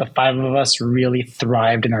 Like, the 5 of us really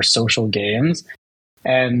thrived in our social games.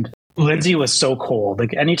 And Lindsay was so cold.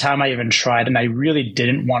 Like, anytime I even tried, and I really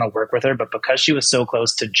didn't want to work with her, but because she was so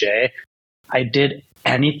close to Jay, I did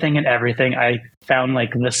anything and everything. I found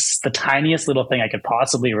like the tiniest little thing I could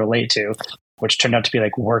possibly relate to, which turned out to be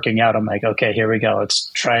like working out. I'm like, okay, here we go.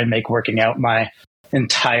 Let's try and make working out my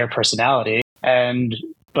entire personality.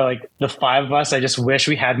 But like the 5 of us, I just wish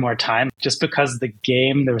we had more time, just because the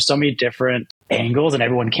game, there were so many different angles and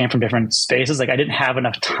everyone came from different spaces. Like, I didn't have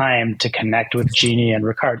enough time to connect with Jeannie and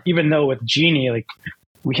Ricard, even though with Jeannie, like,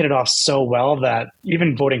 we hit it off so well that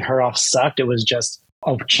even voting her off sucked. It was just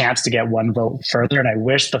a chance to get one vote further. And I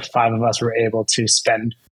wish the 5 of us were able to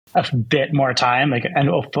spend a bit more time, like, and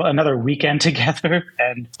another weekend together.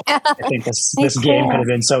 And I think this game could have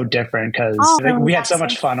been so different because we had so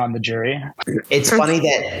much fun on the jury. It's funny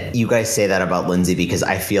that you guys say that about Lindsay, because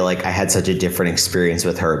I feel like I had such a different experience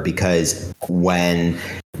with her, because when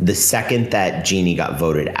the second that Jeannie got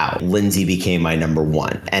voted out, Lindsay became my number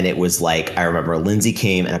 1. And it was like, I remember Lindsay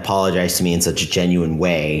came and apologized to me in such a genuine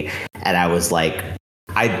way. And I was like,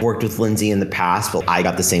 I'd worked with Lindsay in the past, but I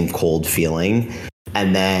got the same cold feeling.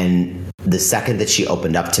 And then the second that she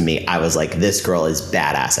opened up to me, I was like, this girl is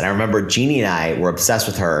badass. And I remember Jeannie and I were obsessed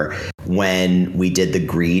with her when we did the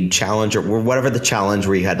greed challenge, or whatever the challenge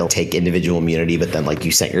where you had to take individual immunity, but then like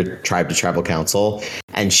you sent your tribe to tribal council,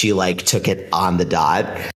 and she like took it on the dot.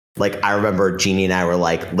 Like, I remember Jeannie and I were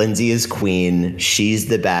like, Lindsay is queen. She's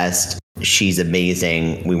the best. She's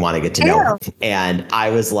amazing. We want to get to know her. And I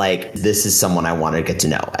was like, this is someone I want to get to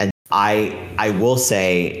know. And I will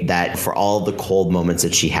say that for all the cold moments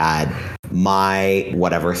that she had, my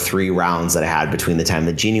 3 rounds that I had between the time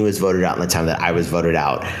that Jeannie was voted out and the time that I was voted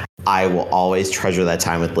out, I will always treasure that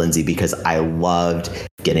time with Lindsay, because I loved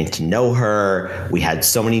getting to know her. We had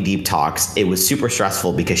so many deep talks. It was super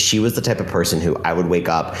stressful because she was the type of person who I would wake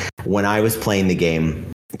up when I was playing the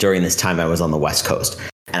game. During this time, I was on the West Coast,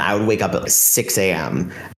 and I would wake up at 6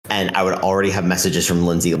 a.m. and I would already have messages from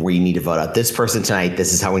Lindsay where you need to vote out this person tonight.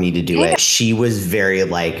 This is how we need to do it. She was very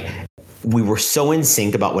like, we were so in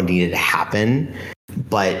sync about what needed to happen.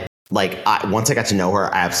 But like, once I got to know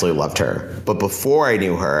her, I absolutely loved her. But before I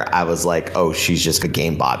knew her, I was like, oh, she's just a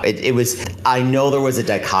game bot. It was, I know there was a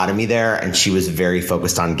dichotomy there, and she was very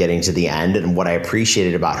focused on getting to the end. And what I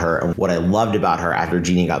appreciated about her and what I loved about her after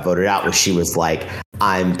Jeannie got voted out was she was like,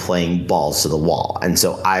 I'm playing balls to the wall. And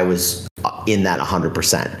so I was in that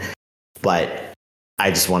 100%. But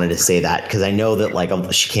I just wanted to say that because I know that like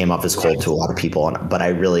she came off as cold to a lot of people, but I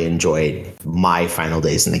really enjoyed my final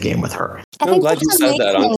days in the game with her. I'm glad you said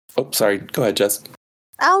that. Oh, sorry. Go ahead, Jess.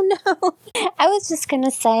 Oh, no. I was just going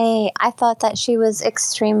to say, I thought that she was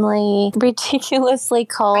extremely ridiculously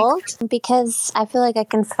cold, because I feel like I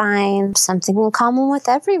can find something in common with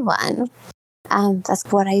everyone. That's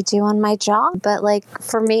what I do on my job. But like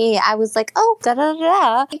for me, I was like, oh,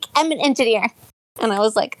 da-da-da-da. I'm an engineer. And I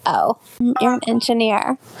was like, oh, you're an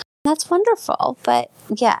engineer. That's wonderful. But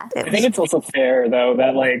yeah. I think it's also fair, though,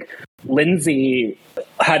 that like Lindsay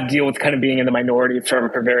had to deal with kind of being in the minority from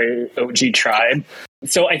her very OG tribe.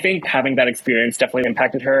 So I think having that experience definitely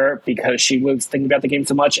impacted her, because she was thinking about the game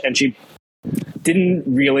so much, and she didn't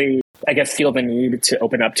really, I guess, feel the need to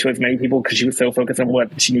open up to as many people because she was so focused on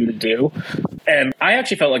what she needed to do. And I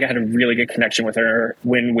actually felt like I had a really good connection with her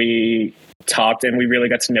when we talked, and we really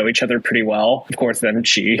got to know each other pretty well. Of course, then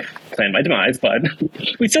she planned my demise, but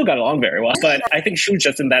we still got along very well. But I think she was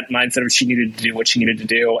just in that mindset of she needed to do what she needed to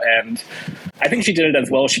do, and I think she did it as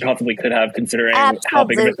well as she possibly could have, considering how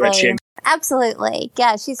big of a threat she had. Absolutely.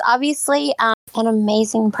 Yeah, she's obviously an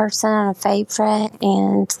amazing person and a favorite,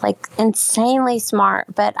 and like insanely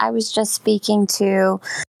smart. But I was just speaking to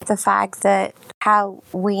the fact that how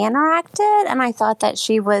we interacted, and I thought that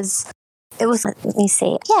let me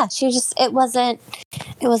see. Yeah, it wasn't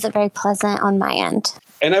very pleasant on my end.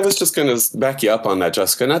 And I was just going to back you up on that,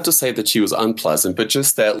 Jessica. Not to say that she was unpleasant, but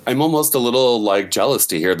just that I'm almost a little like jealous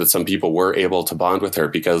to hear that some people were able to bond with her,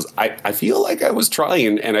 because I feel like I was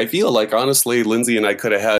trying, and I feel like honestly, Lindsay and I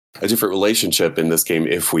could have had a different relationship in this game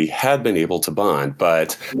if we had been able to bond.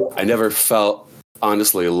 But I never felt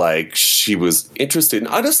honestly like she was interested. And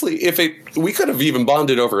honestly, we could have even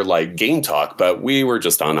bonded over like game talk, but we were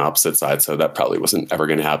just on opposite sides, so that probably wasn't ever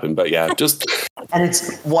going to happen. But yeah, just And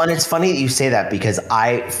it's funny that you say that, because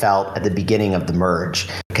I felt at the beginning of the merge,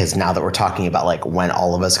 because now that we're talking about like when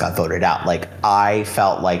all of us got voted out, like I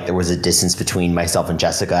felt like there was a distance between myself and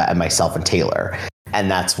Jessica and myself and Taylor.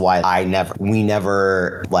 And that's why we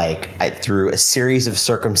never through a series of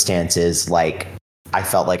circumstances, like I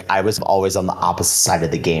felt like I was always on the opposite side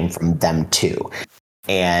of the game from them too.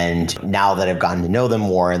 And now that I've gotten to know them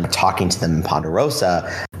more and talking to them in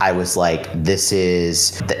Ponderosa, I was like,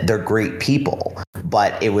 they're great people.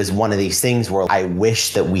 But it was one of these things where I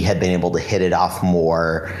wish that we had been able to hit it off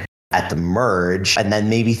more at the merge, and then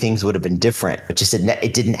maybe things would have been different.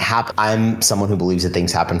 It didn't happen. I'm someone who believes that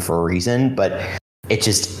things happen for a reason, but it's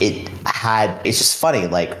just funny.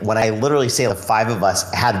 Like when I literally say the five of us,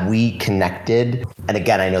 had we connected, and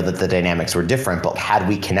again, I know that the dynamics were different, but had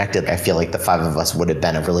we connected, I feel like the five of us would have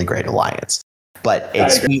been a really great alliance. But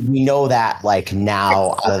we know that like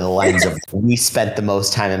now out of the lens of we spent the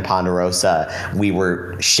most time in Ponderosa, we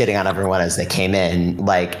were shitting on everyone as they came in.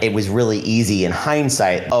 Like it was really easy in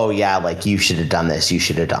hindsight. Oh yeah, like you should have done this, you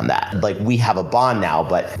should have done that. Like we have a bond now,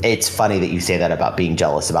 but it's funny that you say that about being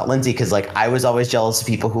jealous about Lindsay, because like I was always jealous of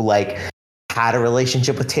people who like had a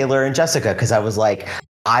relationship with Taylor and Jessica, because I was like,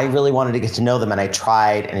 I really wanted to get to know them and I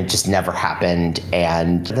tried and it just never happened.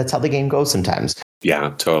 And that's how the game goes sometimes.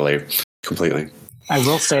 Yeah, totally. Completely. I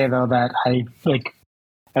will say though that I like,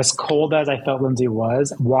 as cold as I felt Lindsay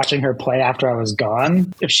was, watching her play after I was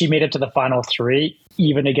gone, if she made it to the final three,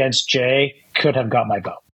 even against Jay, could have got my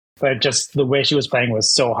vote. But just the way she was playing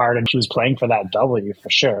was so hard, and she was playing for that W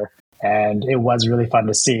for sure. And it was really fun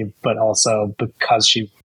to see, but also because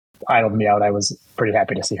she idled me out, I was pretty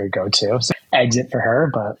happy to see her go too. So exit for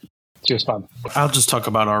her, but she was fun. I'll just talk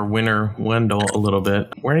about our winner, Wendell, a little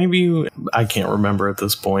bit. Were any of you, I can't remember at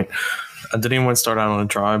this point, did anyone start out on a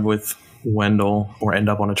tribe with Wendell or end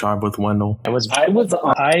up on a tribe with Wendell? I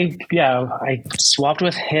swapped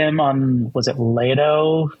with him on, was it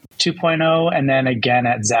Lado 2.0, and then again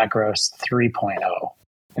at Zakros 3.0.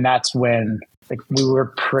 And that's when like we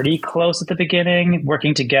were pretty close at the beginning,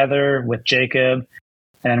 working together with Jacob.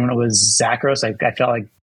 And when it was Zakros, I felt like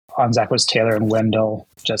on Zakros, Taylor and Wendell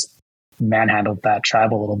just manhandled that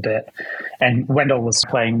tribe a little bit. And Wendell was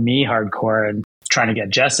playing me hardcore and trying to get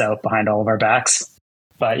Jess out behind all of our backs.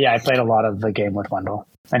 But yeah, I played a lot of the game with Wendell,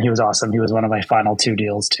 and he was awesome. He was one of my final two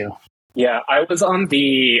deals too. Yeah, I was on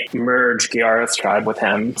the Merge Giaras tribe with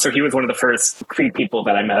him. So he was one of the first Creed people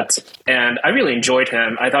that I met. And I really enjoyed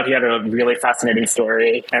him. I thought he had a really fascinating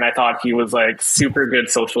story. And I thought he was like super good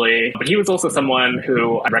socially. But he was also someone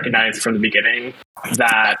who I recognized from the beginning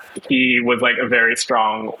that he was like a very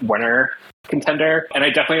strong winner contender. And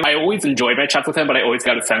I always enjoyed my chats with him, but I always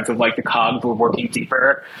got a sense of like the cogs were working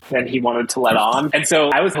deeper than he wanted to let on. And so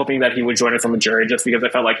I was hoping that he would join us on the jury, just because I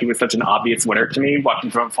felt like he was such an obvious winner to me watching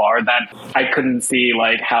from afar that I couldn't see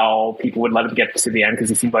like how people would let him get to the end, because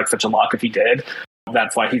he seemed like such a lock if he did.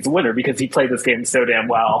 That's why he's a winner, because he played this game so damn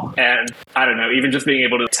well. And I don't know, even just being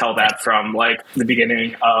able to tell that from like the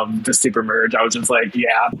beginning of the Super Merge, I was just like,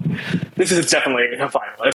 yeah, this is definitely a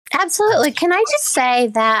finalist. Absolutely. Can I just say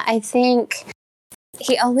that I think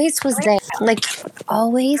he always was there, like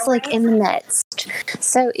always like in the midst.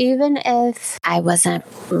 So even if I wasn't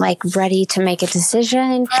like ready to make a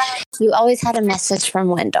decision, you always had a message from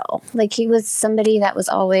Wendell. Like he was somebody that was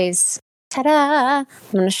always, ta-da, I'm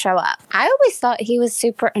going to show up. I always thought he was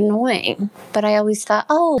super annoying, but I always thought,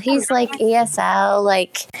 oh, he's like ESL,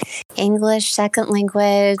 like English second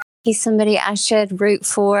language. He's somebody I should root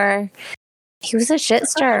for. He was a shit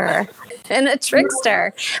stirrer and a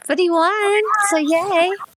trickster, but he won, so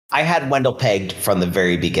yay. I had Wendell pegged from the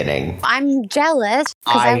very beginning. I'm jealous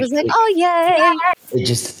because I was like, oh, yay.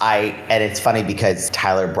 And it's funny because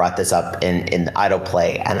Tyler brought this up in idle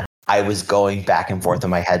play, and I was going back and forth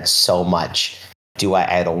in my head so much. Do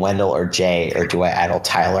I idle Wendell or Jay, or do I idle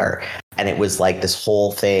Tyler? And it was like this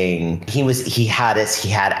whole thing. He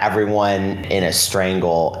had everyone in a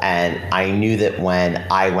strangle. And I knew that when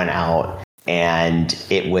I went out and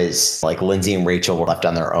it was like Lindsay and Rachel were left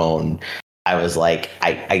on their own, I was like,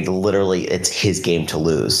 I literally, it's his game to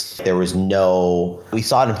lose. There was we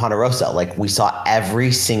saw it in Ponderosa. Like we saw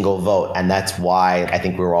every single vote. And that's why I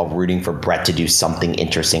think we were all rooting for Brett to do something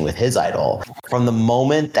interesting with his idol. From the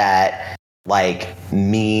moment that like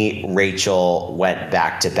me, Rachel went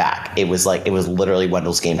back to back, it was literally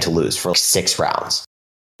Wendell's game to lose for 6 rounds.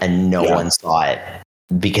 And no one saw it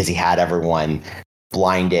because he had everyone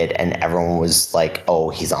blinded and everyone was like, oh,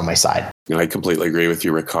 he's on my side. I completely agree with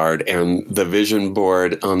you, Ricard, and the vision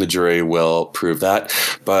board on the jury will prove that.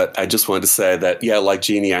 But I just wanted to say that, yeah, like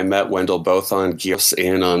Jeannie, I met Wendell both on Gios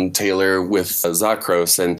and on Taylor with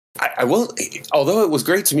Zakros, and I will, although it was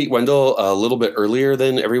great to meet Wendell a little bit earlier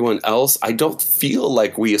than everyone else, I don't feel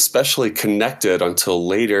like we especially connected until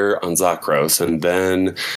later on Zakros. And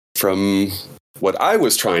then from what I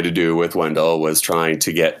was trying to do with Wendell was trying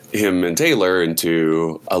to get him and Taylor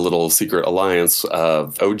into a little secret alliance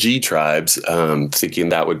of OG tribes, thinking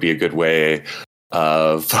that would be a good way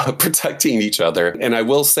of protecting each other. And I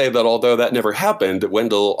will say that although that never happened,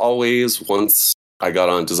 Wendell always, once I got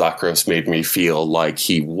on to Zakros, made me feel like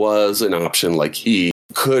he was an option, like he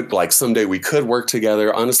could, like someday we could work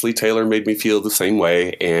together. Honestly, Taylor made me feel the same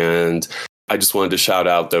way. And I just wanted to shout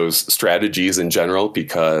out those strategies in general,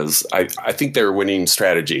 because I think they're winning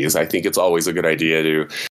strategies. I think it's always a good idea to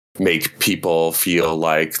make people feel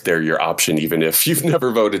like they're your option, even if you've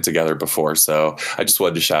never voted together before. So I just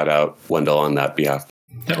wanted to shout out Wendell on that behalf.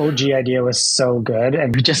 The OG idea was so good,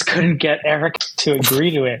 and we just couldn't get Eric to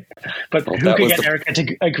agree to it. But who could get Erica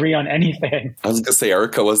to agree on anything? I was going to say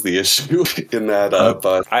Erica was the issue in that,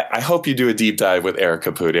 but I hope you do a deep dive with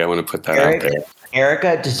Erica Pudi. I want to put that out there.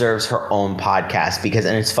 Erica deserves her own podcast because,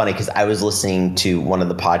 and it's funny because I was listening to one of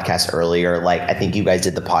the podcasts earlier. Like, I think you guys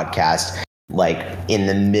did the podcast like in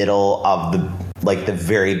the middle of the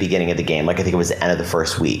very beginning of the game. Like, I think it was the end of the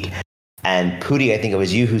first week. And Pudi, I think it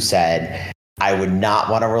was you who said, I would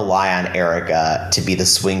not want to rely on Erica to be the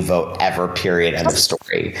swing vote ever, period, end of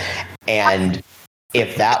story. And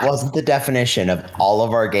if that wasn't the definition of all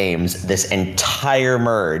of our games, this entire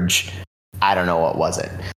merge, I don't know what was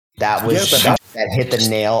it. That was that hit the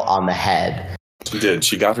nail on the head. She did.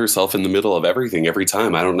 She got herself in the middle of everything every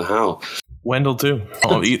time. I don't know how. Wendell, too.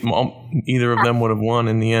 Either of them would have won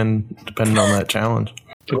in the end, depending on that challenge.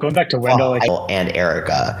 But going back to Wendell and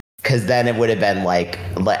Erica, because then it would have been like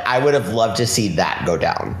I would have loved to see that go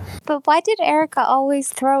down. But why did Erica always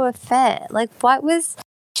throw a fit? Like, what was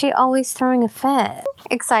she always throwing a fit?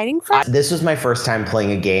 Exciting for This was my first time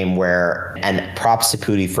playing a game where, and props to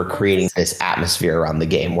Pudi for creating this atmosphere around the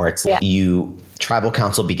game where it's tribal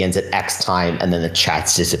council begins at X time and then the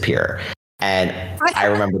chats disappear. And I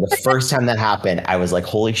remember the first time that happened, I was like,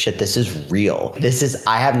 holy shit, this is real.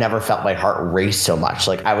 I have never felt my heart race so much.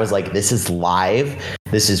 Like, I was like, this is live.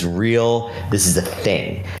 This is real. This is a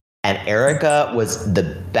thing. And Erica was the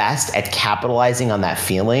best at capitalizing on that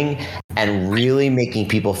feeling and really making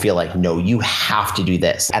people feel like, no, you have to do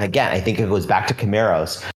this. And again, I think it goes back to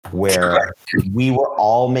Camaros, where we were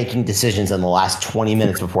all making decisions in the last 20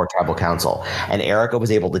 minutes before Tribal Council. And Erica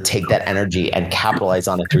was able to take that energy and capitalize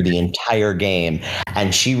on it through the entire game.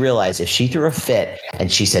 And she realized if she threw a fit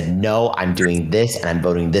and she said, no, I'm doing this and I'm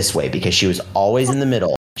voting this way, because she was always in the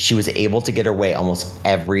middle, she was able to get her way almost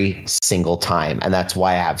every single time. And that's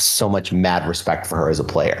why I have so much mad respect for her as a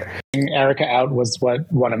player. Erica out was what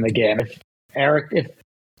won in the game. If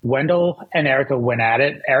Wendell and Erica went at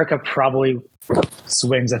it, Erica probably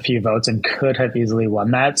swings a few votes and could have easily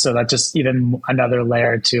won that. So that's just even another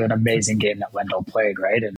layer to an amazing game that Wendell played,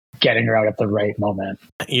 right? And getting her out at the right moment.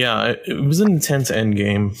 Yeah, it was an intense end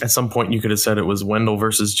game. At some point, you could have said it was Wendell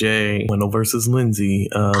versus Jay, Wendell versus Lindsay,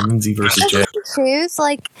 Lindsay versus Jay. Choose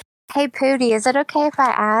like, hey Pudi, is it okay if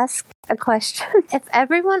I ask a question? If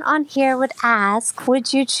everyone on here would ask,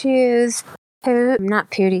 would you choose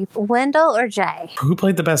not Pudi, Wendell or Jay? Who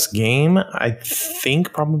played the best game? I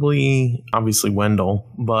think probably, obviously, Wendell.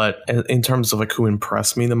 But in terms of like who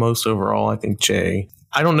impressed me the most overall, I think Jay.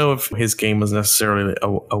 I don't know if his game was necessarily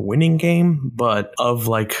a winning game, but of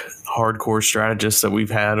like hardcore strategists that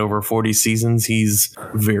we've had over 40 seasons, he's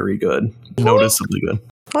very good, noticeably good.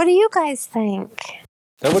 What do you guys think?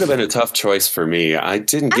 That would have been a tough choice for me. I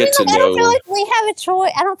didn't get to know. I don't feel like we have a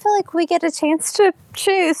choice. I don't feel like we get a chance to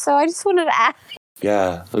choose. So I just wanted to ask.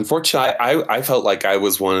 Yeah, unfortunately, I felt like I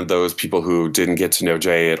was one of those people who didn't get to know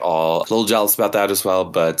Jay at all. A little jealous about that as well.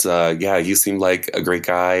 But yeah, he seemed like a great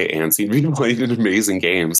guy and seemed to be playing amazing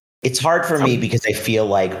games. It's hard for me because I feel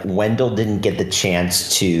like Wendell didn't get the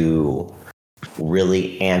chance to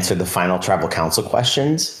really answer the final Tribal Council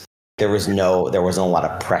questions. There wasn't a lot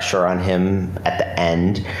of pressure on him at the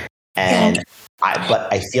end.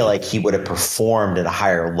 But I feel like he would have performed at a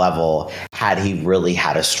higher level had he really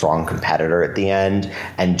had a strong competitor at the end,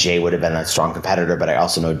 and Jay would have been that strong competitor. But I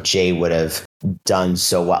also know Jay would have done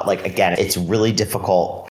so well. Like, again, it's really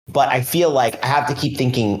difficult, but I feel like I have to keep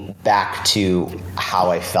thinking back to how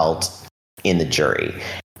I felt in the jury.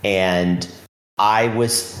 And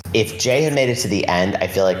if Jay had made it to the end, I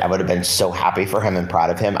feel like I would have been so happy for him and proud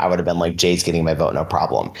of him. I would have been like, Jay's getting my vote, no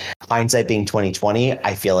problem. Hindsight being 2020,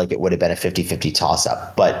 I feel like it would have been a 50-50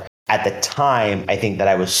 toss-up. But at the time, I think that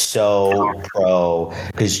I was so pro,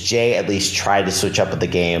 because Jay at least tried to switch up with the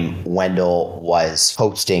game. Wendell was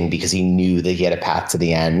hosting because he knew that he had a path to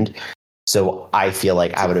the end. So I feel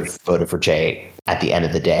like I would have voted for Jay at the end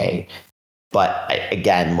of the day. But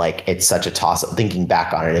again, like, it's such a toss up. Thinking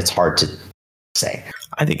back on it, it's hard to say.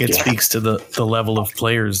 I think it speaks to the level of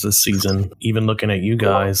players this season, even looking at you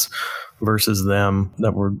guys versus them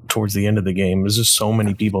that were towards the end of the game. There's just so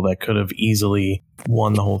many people that could have easily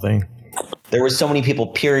won the whole thing. There were so many people,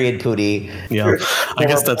 period, Pootie. Yeah, I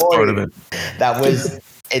guess that's part of it. That was,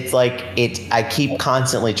 it's like, I keep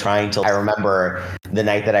constantly trying to, I remember the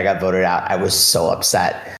night that I got voted out, I was so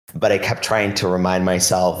upset, but I kept trying to remind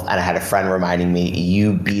myself, and I had a friend reminding me,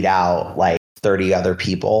 you beat out like 30 other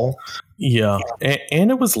people. Yeah,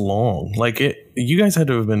 and it was long. Like, you guys had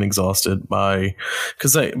to have been exhausted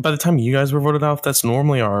because by the time you guys were voted out, that's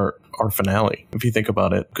normally our finale, if you think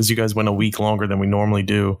about it, because you guys went a week longer than we normally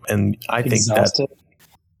do, and I think Exhausted.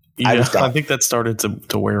 I think that started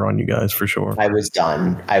to wear on you guys for sure. I was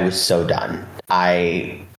done. I was so done.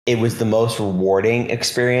 It was the most rewarding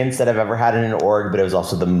experience that I've ever had in an org, but it was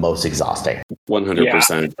also the most exhausting.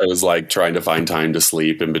 100%. I was like trying to find time to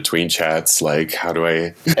sleep in between chats. Like, how do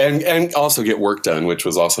I and also get work done, which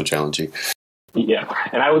was also challenging. Yeah,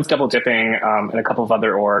 and I was double dipping in a couple of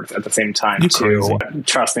other orgs at the same time too.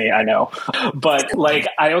 Trust me, I know. But like,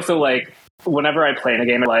 I also like whenever I play in a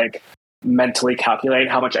game, I like mentally calculate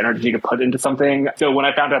how much energy to put into something. So when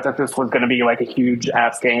I found out that this was going to be like a huge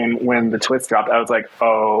ass game when the twist dropped, I was like,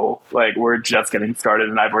 oh, like we're just getting started,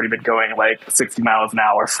 and I've already been going like 60 miles an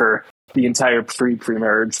hour for the entire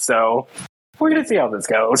pre-merge. So we're going to see how this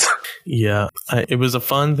goes. Yeah, it was a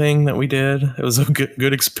fun thing that we did. It was a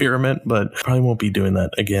good experiment, but probably won't be doing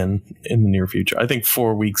that again in the near future. I think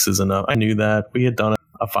 4 weeks is enough. I knew that. We had done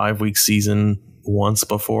a 5-week season once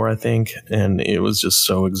before, I think, and it was just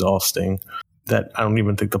so exhausting that I don't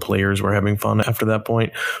even think the players were having fun after that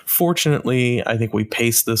point. Fortunately, I think we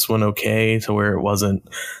paced this one okay to where it wasn't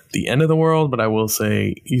the end of the world, but I will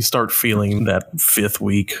say you start feeling that 5th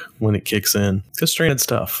week when it kicks in. It's stranded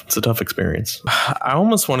stuff. It's a tough experience. I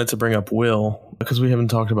almost wanted to bring up Will because we haven't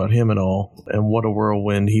talked about him at all, and what a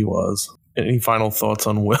whirlwind he was. Any final thoughts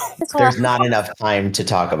on Will? There's not enough time to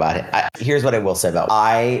talk about it. Here's what I will say about Will.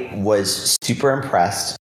 I was super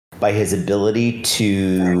impressed by his ability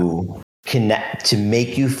to connect, to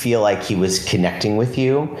make you feel like he was connecting with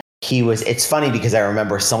you. It's funny because I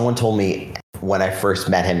remember someone told me when I first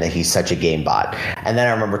met him that he's such a game bot. And then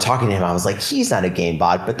I remember talking to him, I was like, he's not a game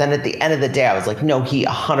bot. But then at the end of the day, I was like, no, he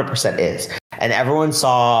 100% is. And everyone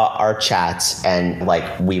saw our chats, and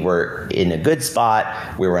like, we were in a good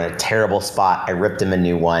spot, we were in a terrible spot, I ripped him a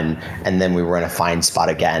new one, and then we were in a fine spot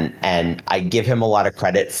again. And I give him a lot of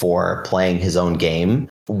credit for playing his own game.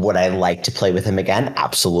 Would I like to play with him again?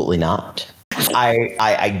 Absolutely not.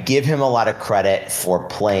 I give him a lot of credit for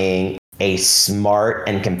playing a smart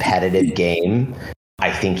and competitive game.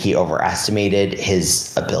 I think he overestimated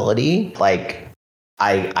his ability. Like,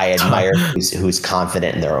 I admire who's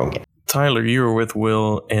confident in their own game. Tyler, you were with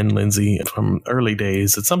Will and Lindsay from early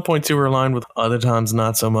days. At some points you were aligned with, other times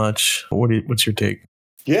not so much. What's your take?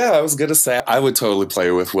 Yeah, I was going to say I would totally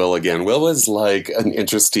play with Will again. Will was like an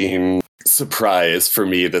interesting surprise for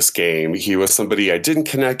me this game. He was somebody I didn't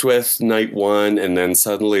connect with night one, and then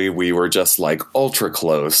suddenly we were just like ultra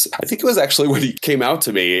close. I think it was actually when he came out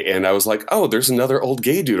to me, and I was like, oh, there's another old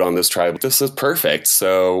gay dude on this tribe. This is perfect.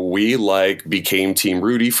 So we like became Team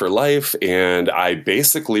Rudy for life, and I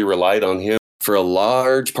basically relied on him for a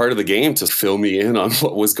large part of the game to fill me in on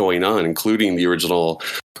what was going on, including the original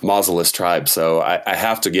Mausolus tribe. So I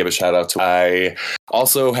have to give a shout out to. I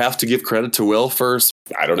also have to give credit to Will for,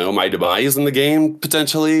 I don't know, my demise in the game,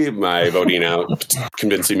 potentially. My voting out,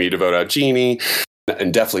 convincing me to vote out Genie,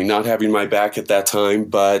 and definitely not having my back at that time.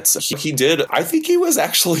 But he did. I think he was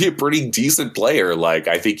actually a pretty decent player. Like,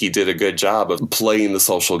 I think he did a good job of playing the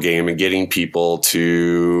social game and getting people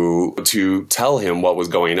to tell him what was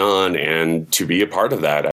going on and to be a part of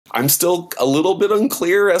that. I'm still a little bit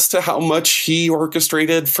unclear as to how much he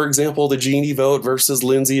orchestrated, for example, the Genie vote versus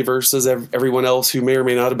Lindsay versus everyone else who may or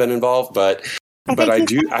may not have been involved. But I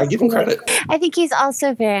give him credit. I think he's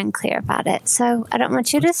also very unclear about it. So I don't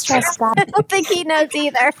want you to stress that. I don't think he knows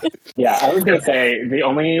either. Yeah, I was going to say the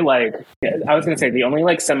only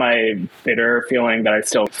semi-bitter feeling that I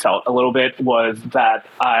still felt a little bit was that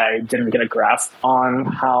I didn't get a grasp on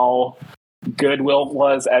how good Will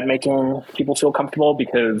was at making people feel comfortable,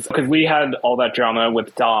 because we had all that drama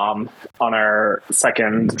with Dom on our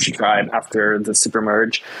second tribe after the super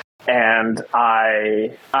merge. And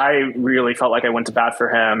I really felt like I went to bat for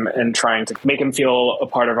him and trying to make him feel a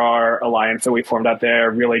part of our alliance that we formed out there,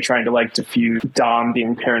 really trying to like diffuse Dom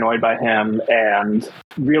being paranoid by him, and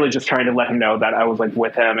really just trying to let him know that I was like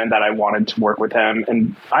with him and that I wanted to work with him.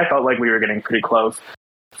 And I felt like we were getting pretty close.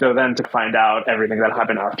 So then to find out everything that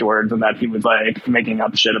happened afterwards and that he was like making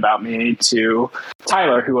up shit about me to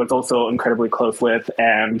Tyler, who was also incredibly close with,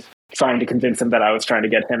 and trying to convince him that I was trying to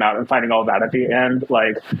get him out, and finding all that at the end,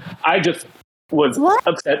 like, I just was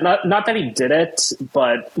upset. Not that he did it,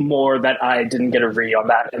 but more that I didn't get a read on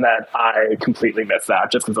that, and that I completely missed that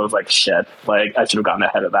just because I was like, shit, like, I should have gotten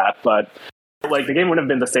ahead of that. But like, the game wouldn't have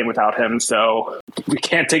been the same without him, so we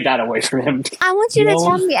can't take that away from him. I want you to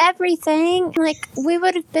tell me everything. Like, we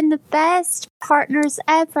would have been the best partners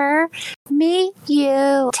ever. Me,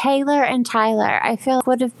 you, Taylor, and Tyler. I feel it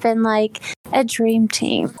would have been like a dream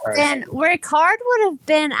team. And Ricard would have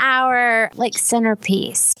been our like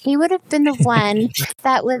centerpiece. He would have been the one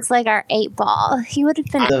that was like our 8 ball. He would have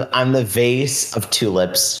been. I'm the vase of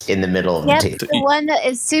tulips in the middle of the table. The one that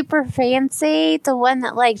is super fancy. The one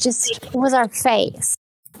that like just was our face,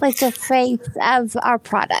 like the face of our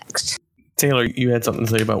product. Taylor, you had something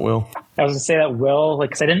to say about Will? I was going to say that Will, like,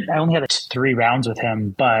 cause I only had 3 rounds with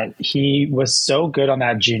him, but he was so good on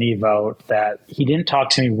that Genie vote that he didn't talk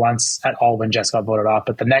to me once at all when Jessica voted off.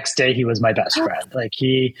 But the next day, he was my best friend. Like,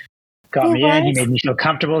 he got me in. He made me feel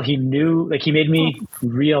comfortable. He knew, like, he made me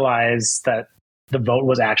realize that the vote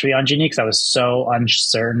was actually on Genie, because I was so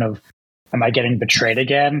uncertain of, am I getting betrayed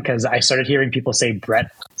again? Because I started hearing people say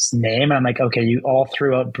Brett's name, and I'm like, okay, you all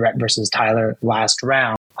threw out Brett versus Tyler last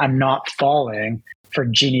round. I'm not falling for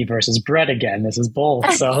Genie versus Brett again. This is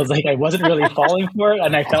both. So I was like, I wasn't really falling for it,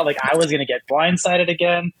 and I felt like I was going to get blindsided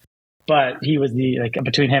again. But he was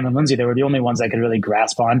between him and Lindsay, they were the only ones I could really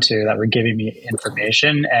grasp onto that were giving me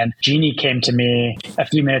information. And Genie came to me a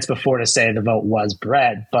few minutes before to say the vote was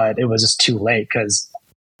Brett, but it was just too late, because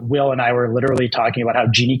Will and I were literally talking about how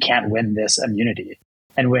Genie can't win this immunity.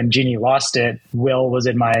 And when Genie lost it, Will was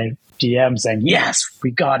in my DM saying, yes, we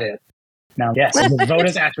got it. Now, yes, the vote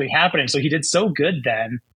is actually happening. So he did so good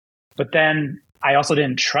then. But then I also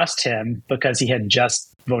didn't trust him because he had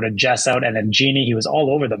just voted Jess out, and then Genie, he was all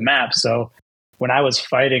over the map. So when I was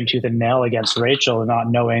fighting tooth and nail against Rachel, not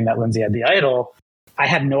knowing that Lindsay had the idol, I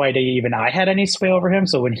had no idea even I had any sway over him.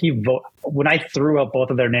 So when I threw up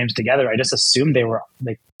both of their names together, I just assumed they were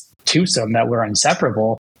like twosome, that were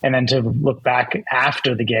inseparable. And then to look back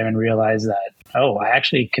after the game and realize that, oh, I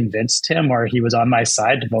actually convinced him, or he was on my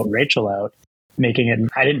side to vote Rachel out, making it,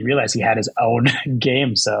 I didn't realize he had his own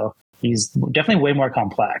game. So he's definitely way more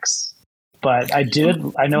complex. But I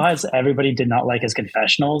know how everybody did not like his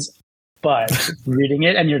confessionals, but reading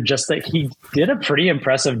it, and you're just like, he did a pretty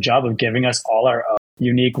impressive job of giving us all our own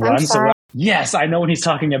unique runs. So yes, I know when he's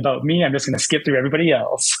talking about me, I'm just going to skip through everybody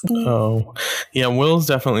else. Oh, yeah. Will's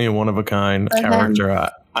definitely a one-of-a-kind character.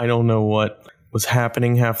 I don't know what was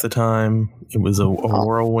happening half the time. It was a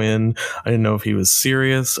whirlwind. I didn't know if he was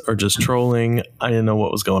serious or just trolling. I didn't know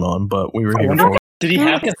what was going on, but we were here for it. Did he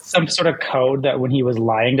have some sort of code that when he was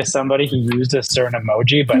lying to somebody, he used a certain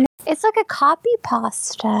emoji? But it's like a copy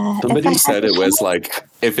pasta. Somebody said it was like,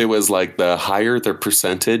 if it was like the higher the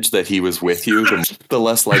percentage that he was with you, the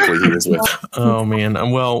less likely he was with you. Oh, man.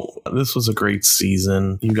 Well, this was a great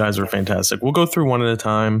season. You guys were fantastic. We'll go through one at a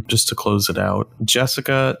time just to close it out.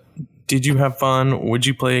 Jessica, did you have fun? Would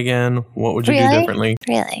you play again? What would you do differently?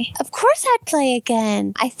 Really? Of course I'd play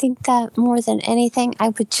again. I think that more than anything, I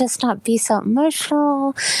would just not be so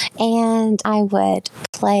emotional, and I would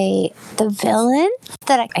play the villain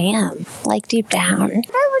that I am, like deep down.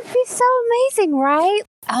 That would be so amazing, right?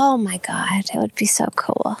 Oh my God, it would be so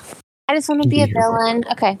cool. I just want to be a villain.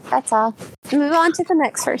 Okay, that's all. Move on to the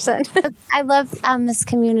next person. I love this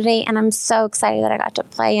community, and I'm so excited that I got to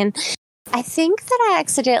play. And I think that I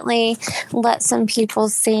accidentally let some people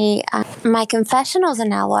see my confessionals, and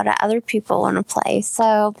now a lot of other people want to play.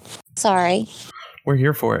 So, sorry. We're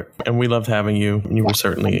here for it, and we loved having you. You were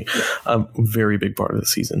certainly a very big part of the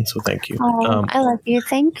season, so thank you. Oh, I love you.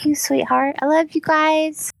 Thank you, sweetheart. I love you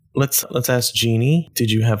guys. Let's ask Jeannie.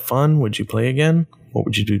 Did you have fun? Would you play again? What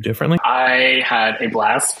would you do differently? I had a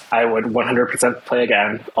blast. I would 100% play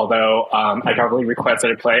again, although I probably request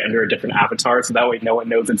that I play under a different avatar, so that way no one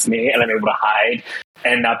knows it's me and I'm able to hide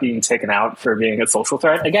and not being taken out for being a social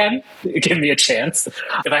threat again. Give me a chance.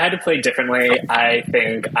 If I had to play differently, I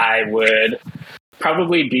think I would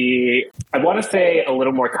probably be, I want to say, a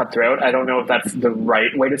little more cutthroat. I don't know if that's the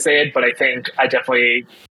right way to say it, but I think I definitely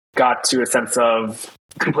got to a sense of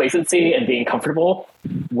complacency and being comfortable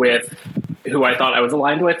with who I thought I was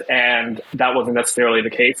aligned with, and that wasn't necessarily the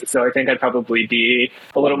case. So I think I'd probably be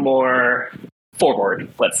a little more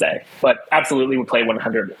forward, let's say. But absolutely would play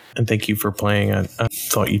 100. And thank you for playing. I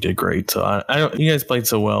thought you did great. So I don't. You guys played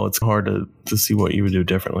so well. It's hard to see what you would do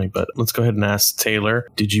differently. But let's go ahead and ask Taylor.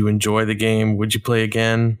 Did you enjoy the game? Would you play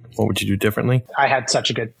again? What would you do differently? I had such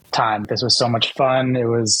a good time. This was so much fun. It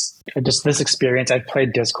was just this experience. I've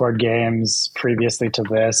played Discord games previously to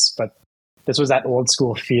this, but this was that old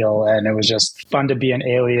school feel, and it was just fun to be an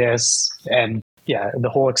Alias. And yeah, the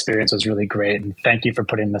whole experience was really great. And thank you for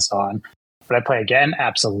putting this on. Would I play again?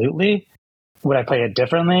 Absolutely. Would I play it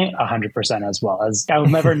differently? 100% as well. As I will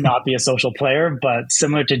never not be a social player, but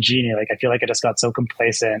similar to Jeannie, like I feel like I just got so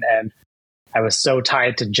complacent, and I was so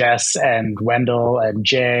tied to Jess and Wendell and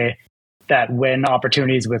Jay that when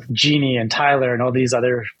opportunities with Jeannie and Tyler and all these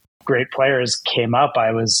other great players came up,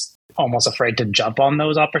 I was almost afraid to jump on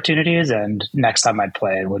those opportunities. And next time I'd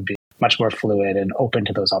play, it would be much more fluid and open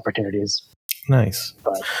to those opportunities. Nice.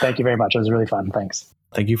 But thank you very much. It was really fun. Thanks.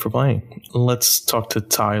 Thank you for playing. Let's talk to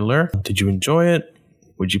Tyler. Did you enjoy it?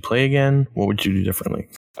 Would you play again? What would you do differently?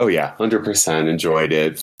 Oh yeah, 100% enjoyed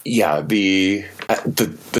it. Yeah, the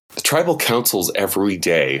tribal councils every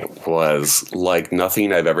day was like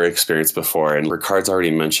nothing I've ever experienced before. And Ricard's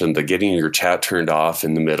already mentioned the getting your chat turned off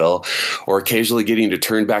in the middle, or occasionally getting to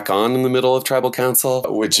turn back on in the middle of tribal council,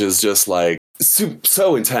 which is just like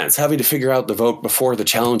so intense. Having to figure out the vote before the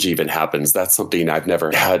challenge even happens. That's something I've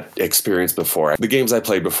never had experience before. The games I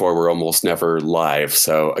played before were almost never live.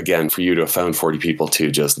 So again, for you to have found 40 people to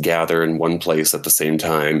just gather in one place at the same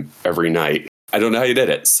time every night, I don't know how you did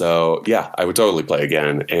it. So yeah, I would totally play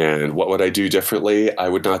again. And what would I do differently? I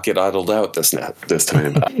would not get idled out this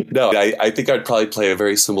time. No, I think I'd probably play a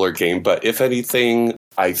very similar game. But if anything,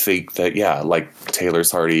 I think that, yeah, like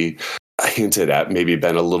Taylor's already hinted at, maybe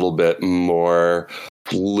been a little bit more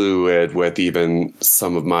fluid with even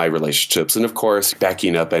some of my relationships. And of course,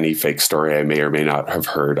 backing up any fake story I may or may not have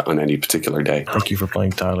heard on any particular day. Thank you for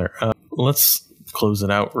playing, Tyler. Let's close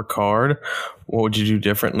it out. Ricard, what would you do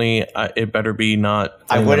differently? It better be not.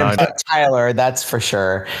 I wouldn't put Tyler, that's for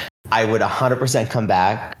sure. I would 100% come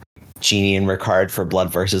back, Jeannie and Ricard, for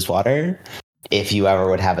Blood versus Water. If you ever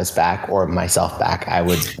would have us back, or myself back, I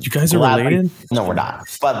would. You guys are related? No, we're not.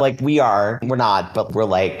 But like we're not, but we're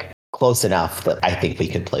like close enough that I think we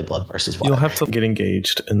could play Blood versus Water. You'll have to get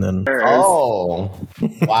engaged and then. Oh,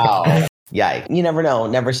 wow. Yeah, you never know.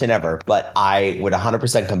 Never say never. But I would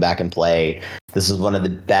 100% come back and play. This is one of the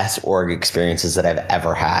best org experiences that I've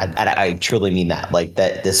ever had. And I truly mean that. Like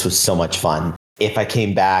that, this was so much fun. If I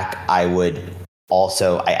came back, I would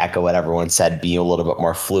also, I echo what everyone said, be a little bit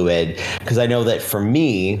more fluid. Because I know that for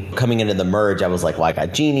me, coming into the merge, I was like, well, I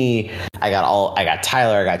got Jeannie, I got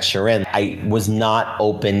Tyler, I got Sharon. I was not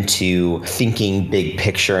open to thinking big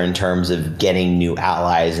picture in terms of getting new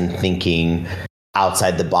allies and thinking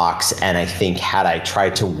outside the box. And I think had I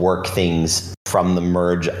tried to work things from the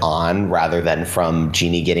merge on rather than from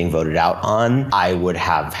Jeannie getting voted out on, I would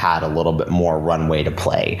have had a little bit more runway to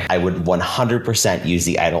play. I would 100% use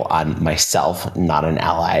the idol on myself, not an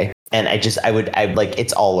ally. And I would like,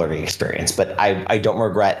 it's all learning experience, but I don't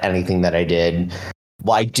regret anything that I did.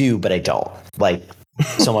 Well, I do, but I don't. Like,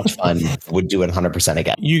 so much fun. Would do it 100%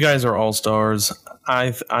 again. You guys are all stars.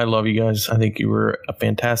 I love you guys. I think you were a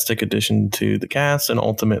fantastic addition to the cast and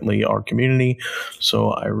ultimately our community.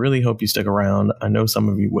 So I really hope you stick around. I know some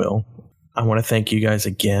of you will. I want to thank you guys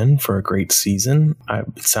again for a great season.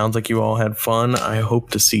 It sounds like you all had fun. I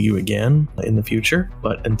hope to see you again in the future.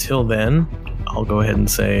 But until then, I'll go ahead and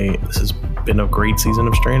say this has been a great season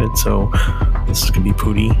of Stranded. So this is going to be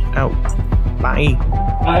Pooty out. Bye.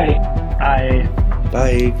 Bye. Bye.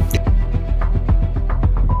 Bye.